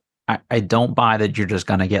that, I don't buy that you're just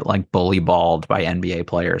going to get like bully balled by NBA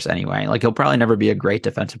players anyway. Like he'll probably never be a great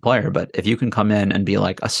defensive player, but if you can come in and be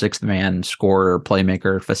like a sixth man scorer,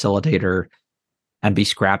 playmaker, facilitator, and be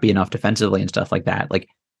scrappy enough defensively and stuff like that. Like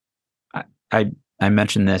I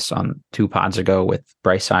mentioned this on 2 pods ago with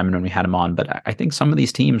Bryce Simon when we had him on, but I think some of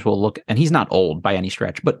these teams will look, and he's not old by any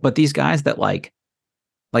stretch, but these guys that like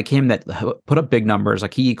him that put up big numbers,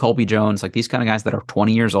 like Colby Jones, like these kind of guys that are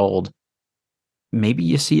 20 years old, maybe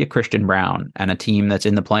you see a Christian Brown and a team that's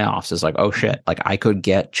in the playoffs is like, oh shit, like I could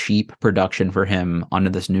get cheap production for him under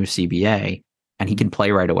this new CBA and he can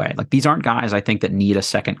play right away. Like these aren't guys I think that need a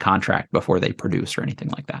second contract before they produce or anything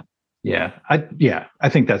like that. Yeah, I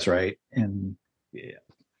think that's right. And yeah,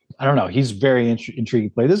 I don't know. He's very intriguing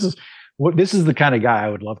play. This is the kind of guy I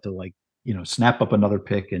would love to like, snap up another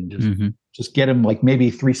pick and just get him like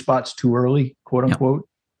maybe 3 spots too early, quote unquote.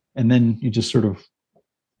 And then you just sort of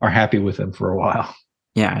are happy with him for a while.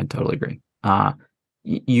 Yeah, I totally agree.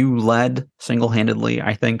 You led single-handedly,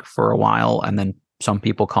 I think, for a while, and then some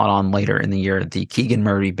people caught on later in the year, the Keegan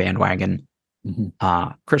Murray bandwagon.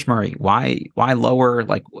 Chris Murray, why lower?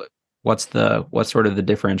 Like, what's sort of the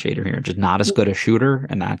differentiator here? Just not as good a shooter,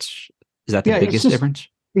 and is that the biggest difference?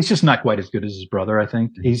 He's just not quite as good as his brother, I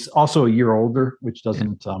think. He's also a year older, which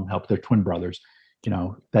doesn't help. They're twin brothers.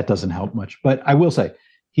 That doesn't help much. But I will say,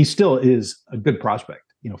 he still is a good prospect.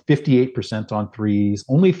 58% on threes,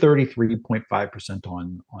 only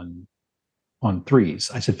 33.5% on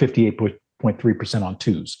threes. I said 58.3% on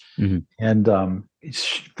twos. And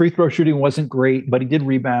free throw shooting wasn't great, but he did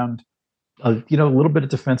rebound. A little bit of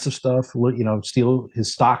defensive stuff.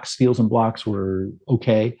 His steals and blocks were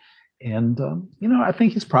okay. And I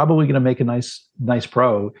think he's probably going to make a nice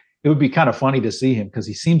pro. It would be kind of funny to see him because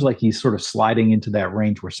he seems like he's sort of sliding into that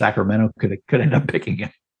range where Sacramento could end up picking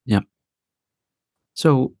him. Yeah.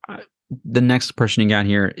 So the next person you got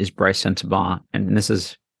here is Bryce Sensabaugh, and this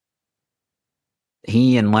is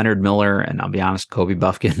he and Leonard Miller, and I'll be honest, Kobe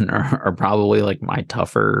Buffkin are probably like my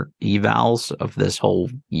tougher evals of this whole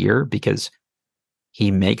year because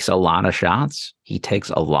he makes a lot of shots. He takes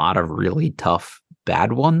a lot of really tough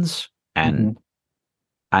bad ones, and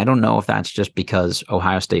I don't know if that's just because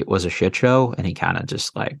Ohio State was a shit show and he kind of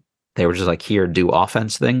just like they were just like, here, do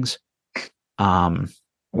offense things.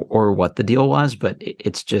 Or what the deal was, but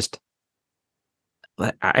it's just,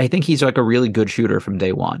 I think he's like a really good shooter from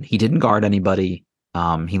day one. He didn't guard anybody.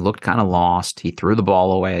 He looked kind of lost. He threw the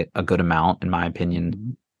ball away a good amount, in my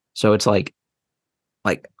opinion. So it's like,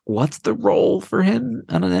 what's the role for him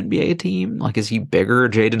on an NBA team? Like, is he bigger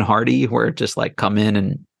Jaden Hardy, where it just like come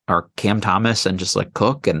in or Cam Thomas and just like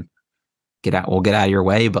cook and we'll get out of your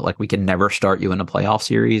way, but like we can never start you in a playoff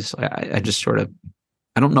series. I just sort of,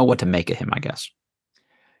 I don't know what to make of him, I guess.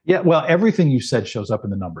 Yeah, well, everything you said shows up in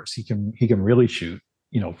the numbers. He can really shoot,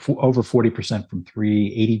 over 40% from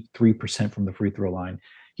three, 83% from the free throw line.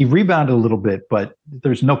 He rebounded a little bit, but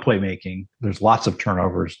there's no playmaking. There's lots of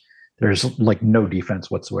turnovers. There's like no defense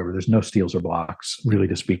whatsoever. There's no steals or blocks really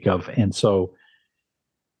to speak of. And so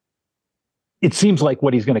it seems like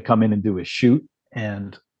what he's going to come in and do is shoot,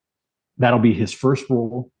 and that'll be his first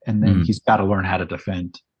role. And then he's got to learn how to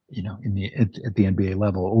defend, at the NBA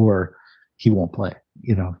level, or he won't play,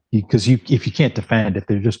 because if you can't defend, if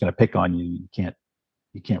they're just going to pick on you, you can't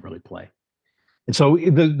really play. And so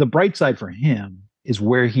the bright side for him is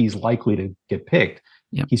where he's likely to get picked.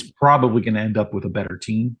 Yep. He's probably going to end up with a better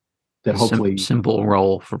team that hopefully simple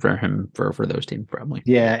role for him for those teams probably.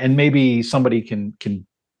 Yeah, and maybe somebody can give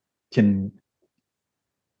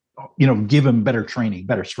him better training,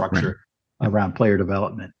 better structure around player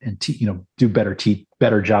development, and do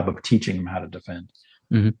better job of teaching him how to defend,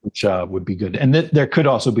 which would be good. And there could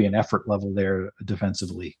also be an effort level there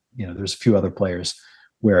defensively. There's a few other players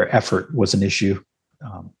where effort was an issue.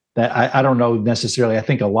 That I don't know necessarily. I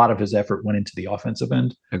think a lot of his effort went into the offensive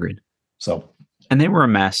end. Agreed. So, and they were a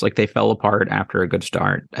mess. Like, they fell apart after a good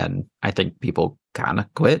start, and I think people kind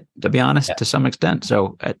of quit, to be honest, to some extent.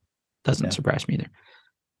 So it doesn't surprise me either.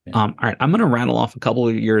 Yeah. All right, I'm going to rattle off a couple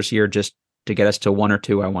of years here just to get us to one or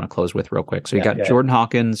two I want to close with real quick. So you got Jordan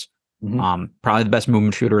Hawkins, probably the best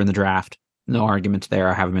movement shooter in the draft. No arguments there.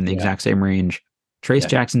 I have him in the exact same range. Trace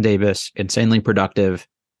Jackson Davis, insanely productive,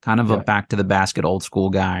 kind of a back to the basket old school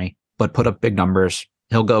guy, but put up big numbers.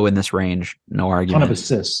 He'll go in this range. No argument.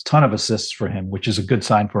 Ton of assists for him, which is a good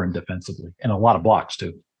sign for him defensively, and a lot of blocks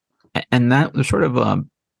too. And that was sort of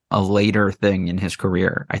a later thing in his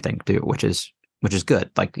career, I think, too, which is good.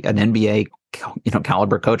 Like, an NBA,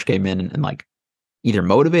 caliber coach came in and like either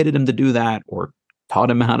motivated him to do that or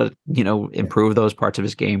taught him how to, improve those parts of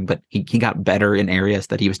his game. But he got better in areas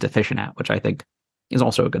that he was deficient at, which I think is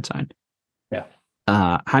also a good sign. Yeah.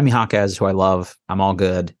 Jaime Jaquez, who I love, I'm all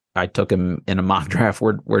good. I took him in a mock draft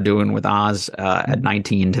we're doing with Oz at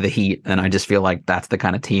 19 to the Heat, and I just feel like that's the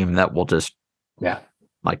kind of team that will just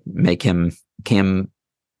like make him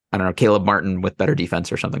I don't know, Caleb Martin with better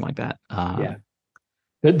defense or something like that.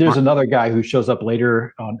 There's another guy who shows up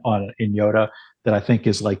later on in Yoda that I think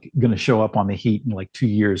is like going to show up on the Heat in like 2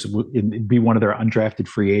 years and be one of their undrafted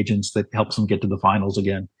free agents that helps them get to the finals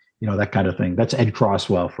again. That kind of thing. That's Ed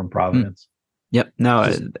Crosswell from Providence. Yep. No,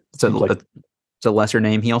 it's a lesser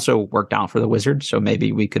name. He also worked out for the Wizards, so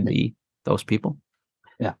maybe we could be those people.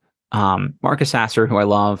 Yeah. Marcus Sasser, who I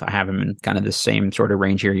love, I have him in kind of the same sort of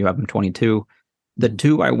range here. You have him 22. The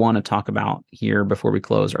two I want to talk about here before we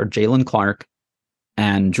close are Jalen Clark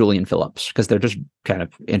and Julian Phillips, because they're just kind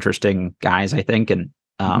of interesting guys, I think. And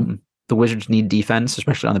the Wizards need defense,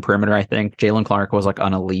 especially on the perimeter, I think. Jalen Clark was like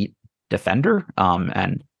an elite defender.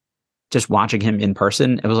 And just watching him in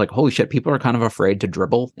person, it was like, holy shit, people are kind of afraid to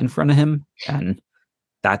dribble in front of him. And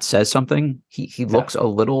that says something. He looks a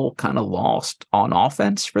little kind of lost on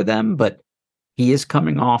offense for them, but he is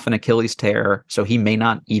coming off an Achilles tear, so he may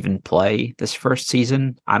not even play this first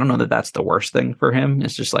season. I don't know that that's the worst thing for him.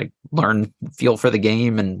 It's just like feel for the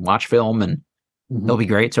game and watch film, and he'll be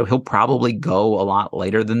great. So he'll probably go a lot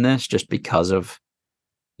later than this just because of,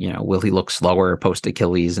 will he look slower post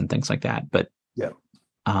Achilles and things like that. But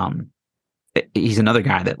he's another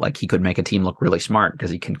guy that like he could make a team look really smart because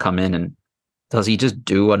he can come in and does he just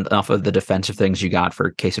do enough of the defensive things you got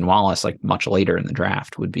for Case and Wallace like much later in the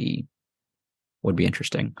draft would be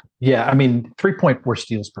interesting. Yeah, I mean, 3.4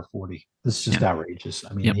 steals per 40. This is just outrageous.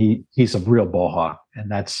 I mean, he's a real ball hawk,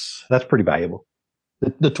 and that's pretty valuable.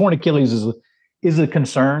 The torn Achilles is a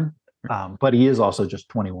concern, but he is also just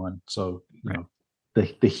 21. So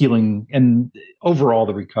the healing and overall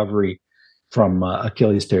the recovery from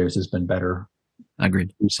Achilles tears has been better.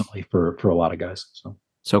 Agreed. Recently for a lot of guys.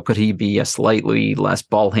 So could he be a slightly less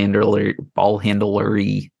ball handlery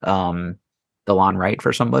DeLon Wright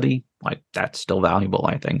for somebody? Like, that's still valuable,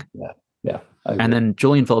 I think. Yeah. And then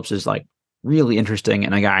Julian Phillips is like really interesting,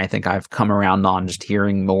 and a guy I think I've come around on just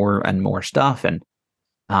hearing more and more stuff. And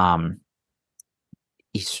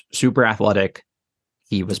he's super athletic.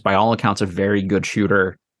 He was, by all accounts, a very good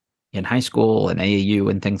shooter in high school and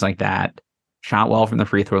AAU and things like that. Shot well from the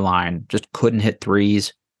free throw line, just couldn't hit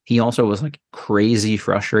threes. He also was like crazy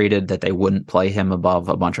frustrated that they wouldn't play him above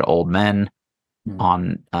a bunch of old men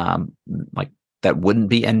on like that wouldn't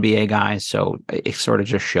be NBA guys. So it sort of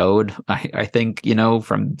just showed, I think,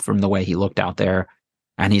 from the way he looked out there.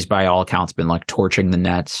 And he's by all accounts been like torching the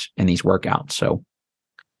nets in these workouts. So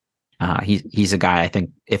he's a guy, I think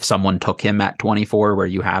if someone took him at 24 where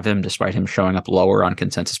you have him, despite him showing up lower on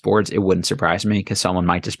consensus boards, it wouldn't surprise me because someone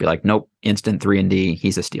might just be like, nope, instant 3-and-D,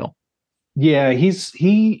 he's a steal. Yeah,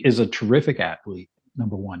 he is a terrific athlete,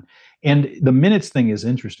 number one. And the minutes thing is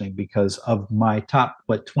interesting because of my top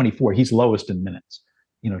 24, he's lowest in minutes.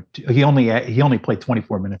 He only played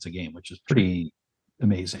 24 minutes a game, which is pretty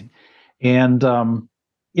amazing. And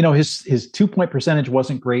his 2-point percentage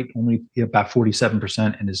wasn't great, only about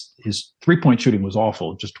 47%, and his 3-point shooting was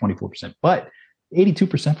awful, just 24%, but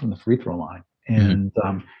 82% from the free throw line. And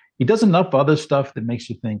he does enough other stuff that makes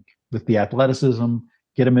you think with the athleticism,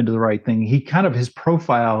 get him into the right thing. He kind of, his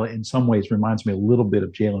profile in some ways reminds me a little bit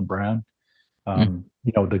of Jaylen Brown.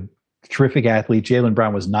 The terrific athlete. Jaylen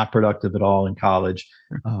Brown was not productive at all in college.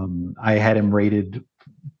 I had him rated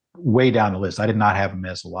way down the list. I did not have him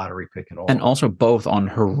as a lottery pick at all. And also both on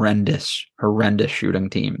horrendous shooting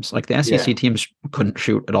teams. Like the SEC teams couldn't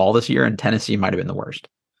shoot at all this year, and Tennessee might have been the worst.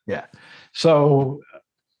 Yeah. So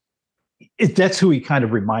that's who he kind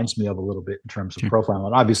of reminds me of a little bit in terms of profile.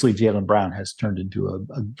 And obviously Jaylen Brown has turned into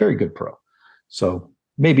a very good pro. So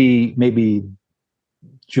maybe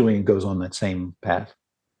Julian goes on that same path.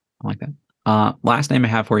 I like that. Last name I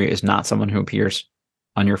have for you is not someone who appears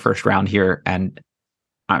on your first round here. And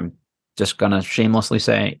I'm just going to shamelessly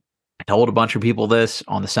say, I told a bunch of people this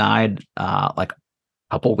on the side like a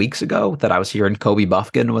couple weeks ago that I was hearing Kobe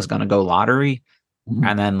Buffkin was going to go lottery.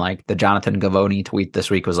 And then like the Jonathan Gavoni tweet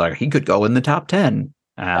this week was like, he could go in the top 10.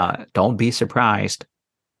 Don't be surprised.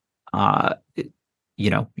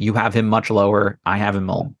 You have him much lower. I have him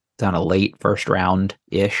down a late first round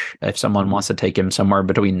ish. If someone wants to take him somewhere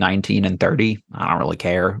between 19 and 30, I don't really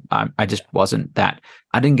care. I just wasn't that.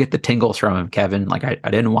 I didn't get the tingles from him, Kevin. Like I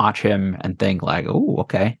didn't watch him and think like, oh,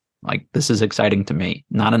 okay, like this is exciting to me.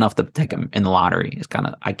 Not enough to take him in the lottery. It's kind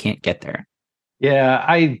of, I can't get there. Yeah,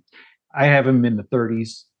 I have him in the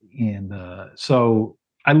 30s, and so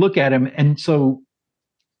I look at him, and so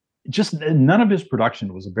just none of his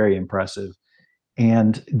production was very impressive.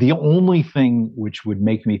 And the only thing which would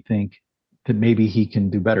make me think that maybe he can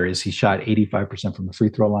do better is he shot 85% from the free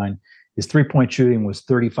throw line. His three-point shooting was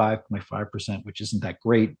 35.5%, which isn't that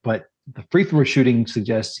great, but the free throw shooting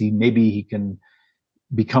suggests he can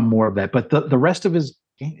become more of that. But the rest of his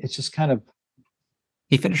game, it's just kind of.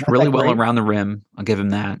 He finished really well around the rim. I'll give him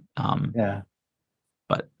that.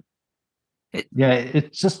 But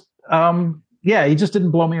it's just he just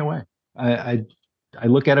didn't blow me away. I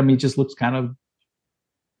look at him, he just looks kind of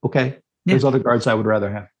okay. There's other guards I would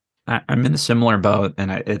rather have. I'm in a similar boat,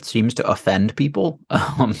 and it seems to offend people.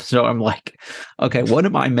 So I'm like, okay, what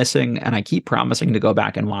am I missing? And I keep promising to go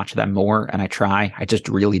back and watch them more, and I try. I just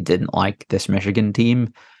really didn't like this Michigan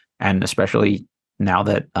team, and especially now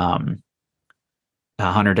that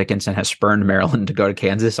Hunter Dickinson has spurned Maryland to go to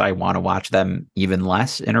Kansas, I want to watch them even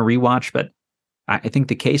less in a rewatch. But I think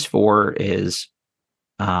the case for is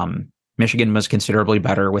Michigan was considerably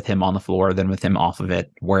better with him on the floor than with him off of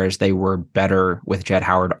it, whereas they were better with Jett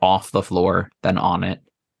Howard off the floor than on it.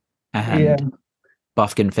 And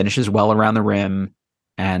Buffkin finishes well around the rim,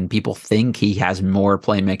 and people think he has more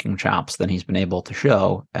playmaking chops than he's been able to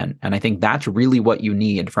show. And I think that's really what you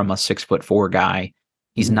need from a 6'4" guy.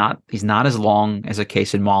 He's not as long as a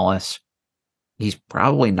Casey Wallace. He's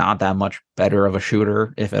probably not that much better of a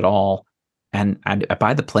shooter, if at all. And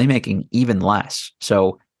by the playmaking, even less.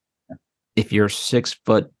 So if you're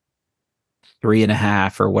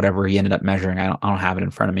 6'3.5" or whatever he ended up measuring, I don't have it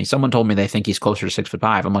in front of me. Someone told me they think he's closer to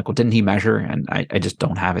 6'5". I'm like, well, didn't he measure? And I just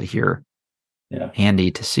don't have it here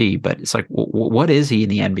handy to see. But it's like, what is he in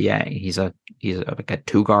the NBA? He's like a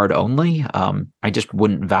 2-guard only. I just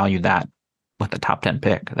wouldn't value that with a top 10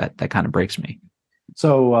 pick. That kind of breaks me.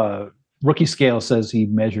 So rookie scale says he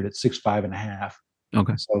measured at 6'5.5".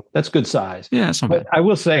 Okay. So that's good size. Yeah, that's not bad. I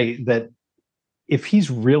will say that if he's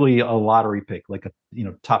really a lottery pick, like a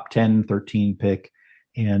top 10, 13 pick,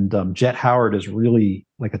 and Jett Howard is really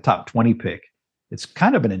like a top 20 pick, it's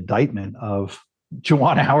kind of an indictment of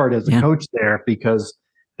Juwan Howard as a coach there, because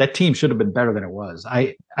that team should have been better than it was.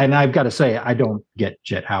 I've got to say, I don't get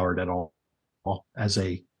Jett Howard at all as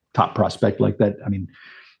a top prospect like that. I mean,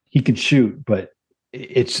 he can shoot, but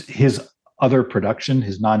it's his other production,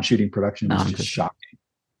 his non-shooting production is just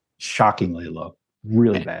shockingly low,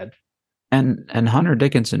 really bad. And Hunter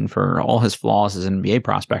Dickinson, for all his flaws as an NBA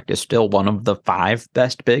prospect, is still one of the 5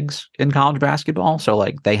 best bigs in college basketball. So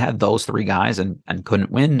like they had those 3 guys and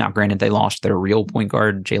couldn't win. Now, granted, they lost their real point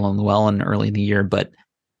guard, Jalen Llewellyn, early in the year, but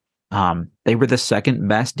they were the 2nd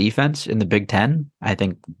best defense in the Big Ten. I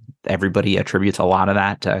think everybody attributes a lot of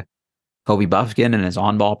that to Kobe Buffkin and his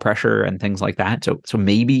on-ball pressure and things like that. So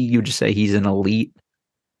maybe you just say he's an elite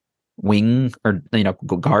wing or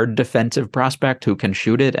guard defensive prospect who can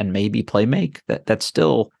shoot it and maybe play make. That's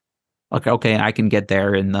still okay. I can get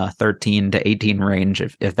there in the 13 to 18 range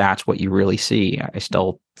if that's what you really see. If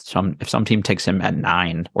some team takes him at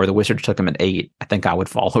 9 or the Wizards took him at 8, I think I would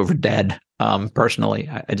fall over dead. Personally,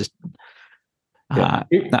 I just.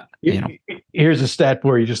 Here's a stat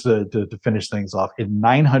for you just to finish things off. In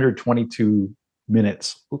 922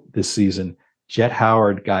 minutes this season, Jett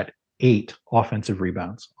Howard got 8 offensive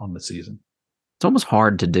rebounds on the season. It's almost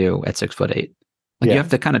hard to do at 6'8". You have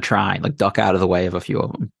to kind of try, like duck out of the way of a few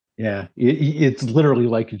of them. Yeah, it's literally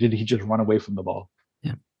like, did he just run away from the ball?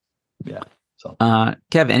 Yeah. So,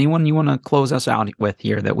 Kev, anyone you want to close us out with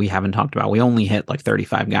here that we haven't talked about? We only hit like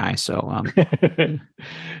 35 guys, so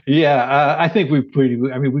yeah, I think we've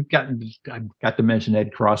I got to mention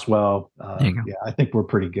Ed Crosswell. There you go. Yeah, I think we're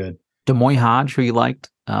pretty good. Demoy Hodge, who you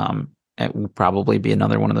liked, it would probably be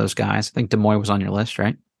another one of those guys. I think Demoy was on your list,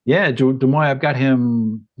 right? Yeah, Demoy, I've got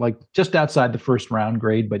him like just outside the first round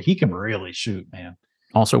grade, but he can really shoot, man.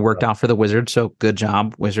 Also worked out for the Wizards, so good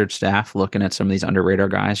job, Wizard staff, looking at some of these under radar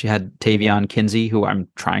guys. You had Tavion Kinsey, who I'm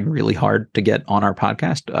trying really hard to get on our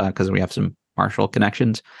podcast because we have some Marshall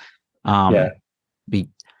connections. I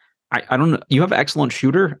don't know. You have excellent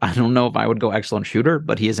shooter. I don't know if I would go excellent shooter,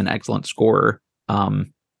 but he is an excellent scorer.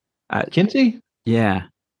 Kinsey? Yeah.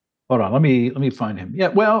 Hold on, let me find him. Yeah,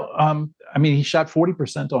 well, he shot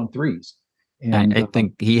 40% on threes. And I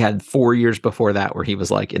think he had 4 years before that where he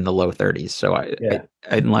was like in the low 30s. So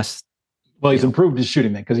he's improved his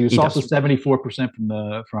shooting then because he was also 74%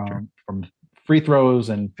 from free throws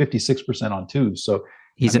and 56% on twos. So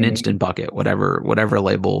he's an instant bucket, whatever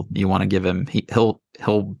label you want to give him.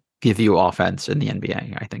 He'll give you offense in the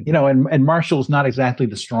NBA, I think. And Marshall's not exactly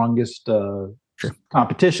the strongest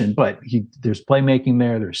competition, but there's playmaking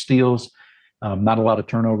there. There's steals, not a lot of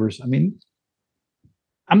turnovers.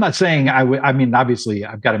 I'm not saying obviously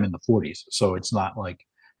I've got him in the 40s, so it's not like,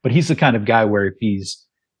 but he's the kind of guy where if he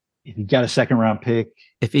got a second round pick,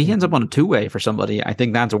 if he ends up on a two-way for somebody, I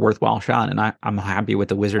think that's a worthwhile shot. And I'm happy with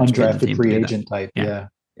the Wizards. Undrafted free agent type. Yeah,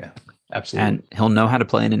 absolutely. And he'll know how to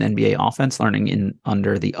play in an NBA offense, learning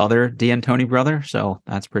under the other D'Antoni brother. So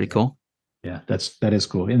that's pretty cool. Yeah, that is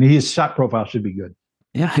cool. And his shot profile should be good.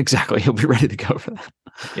 Yeah, exactly. He'll be ready to go for that.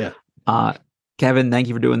 Yeah. Kevin, thank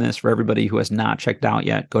you for doing this. For everybody who has not checked out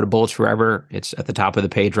yet, go to Bullets Forever. It's at the top of the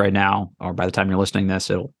page right now, or by the time you're listening to this,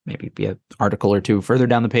 it'll maybe be an article or two further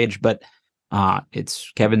down the page. But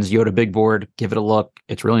it's Kevin's Yoda Big Board. Give it a look.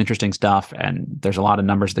 It's really interesting stuff, and there's a lot of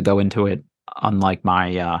numbers that go into it. Unlike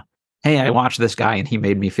my, hey, I watched this guy and he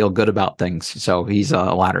made me feel good about things. So he's a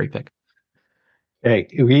lottery pick. Hey,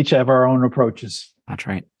 we each have our own approaches. That's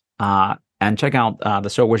right. And check out the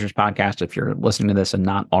So Wizards podcast if you're listening to this and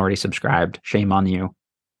not already subscribed. Shame on you.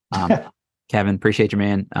 Kevin, appreciate you,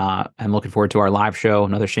 man. I'm looking forward to our live show.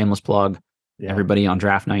 Another shameless plug. Yeah. Everybody on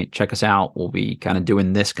draft night, check us out. We'll be kind of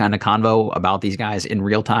doing this kind of convo about these guys in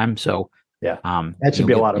real time. So that should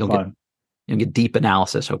be a lot of fun. You'll get deep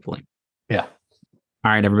analysis, hopefully. Yeah.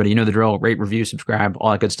 All right, everybody, you know the drill. Rate, review, subscribe, all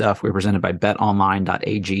that good stuff. We're presented by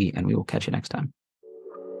betonline.ag, and we will catch you next time.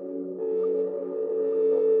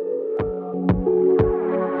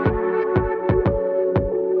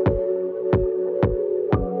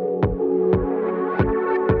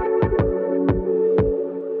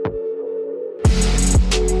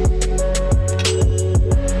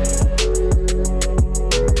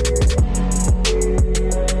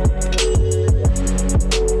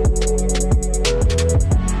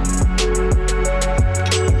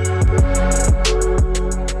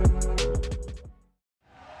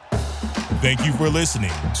 Thank you for listening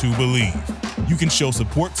to Bleav. You can show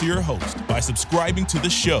support to your host by subscribing to the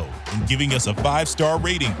show and giving us a 5-star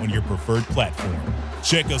rating on your preferred platform.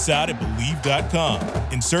 Check us out at Bleav.com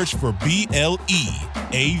and search for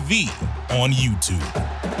BLEAV on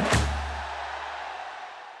YouTube.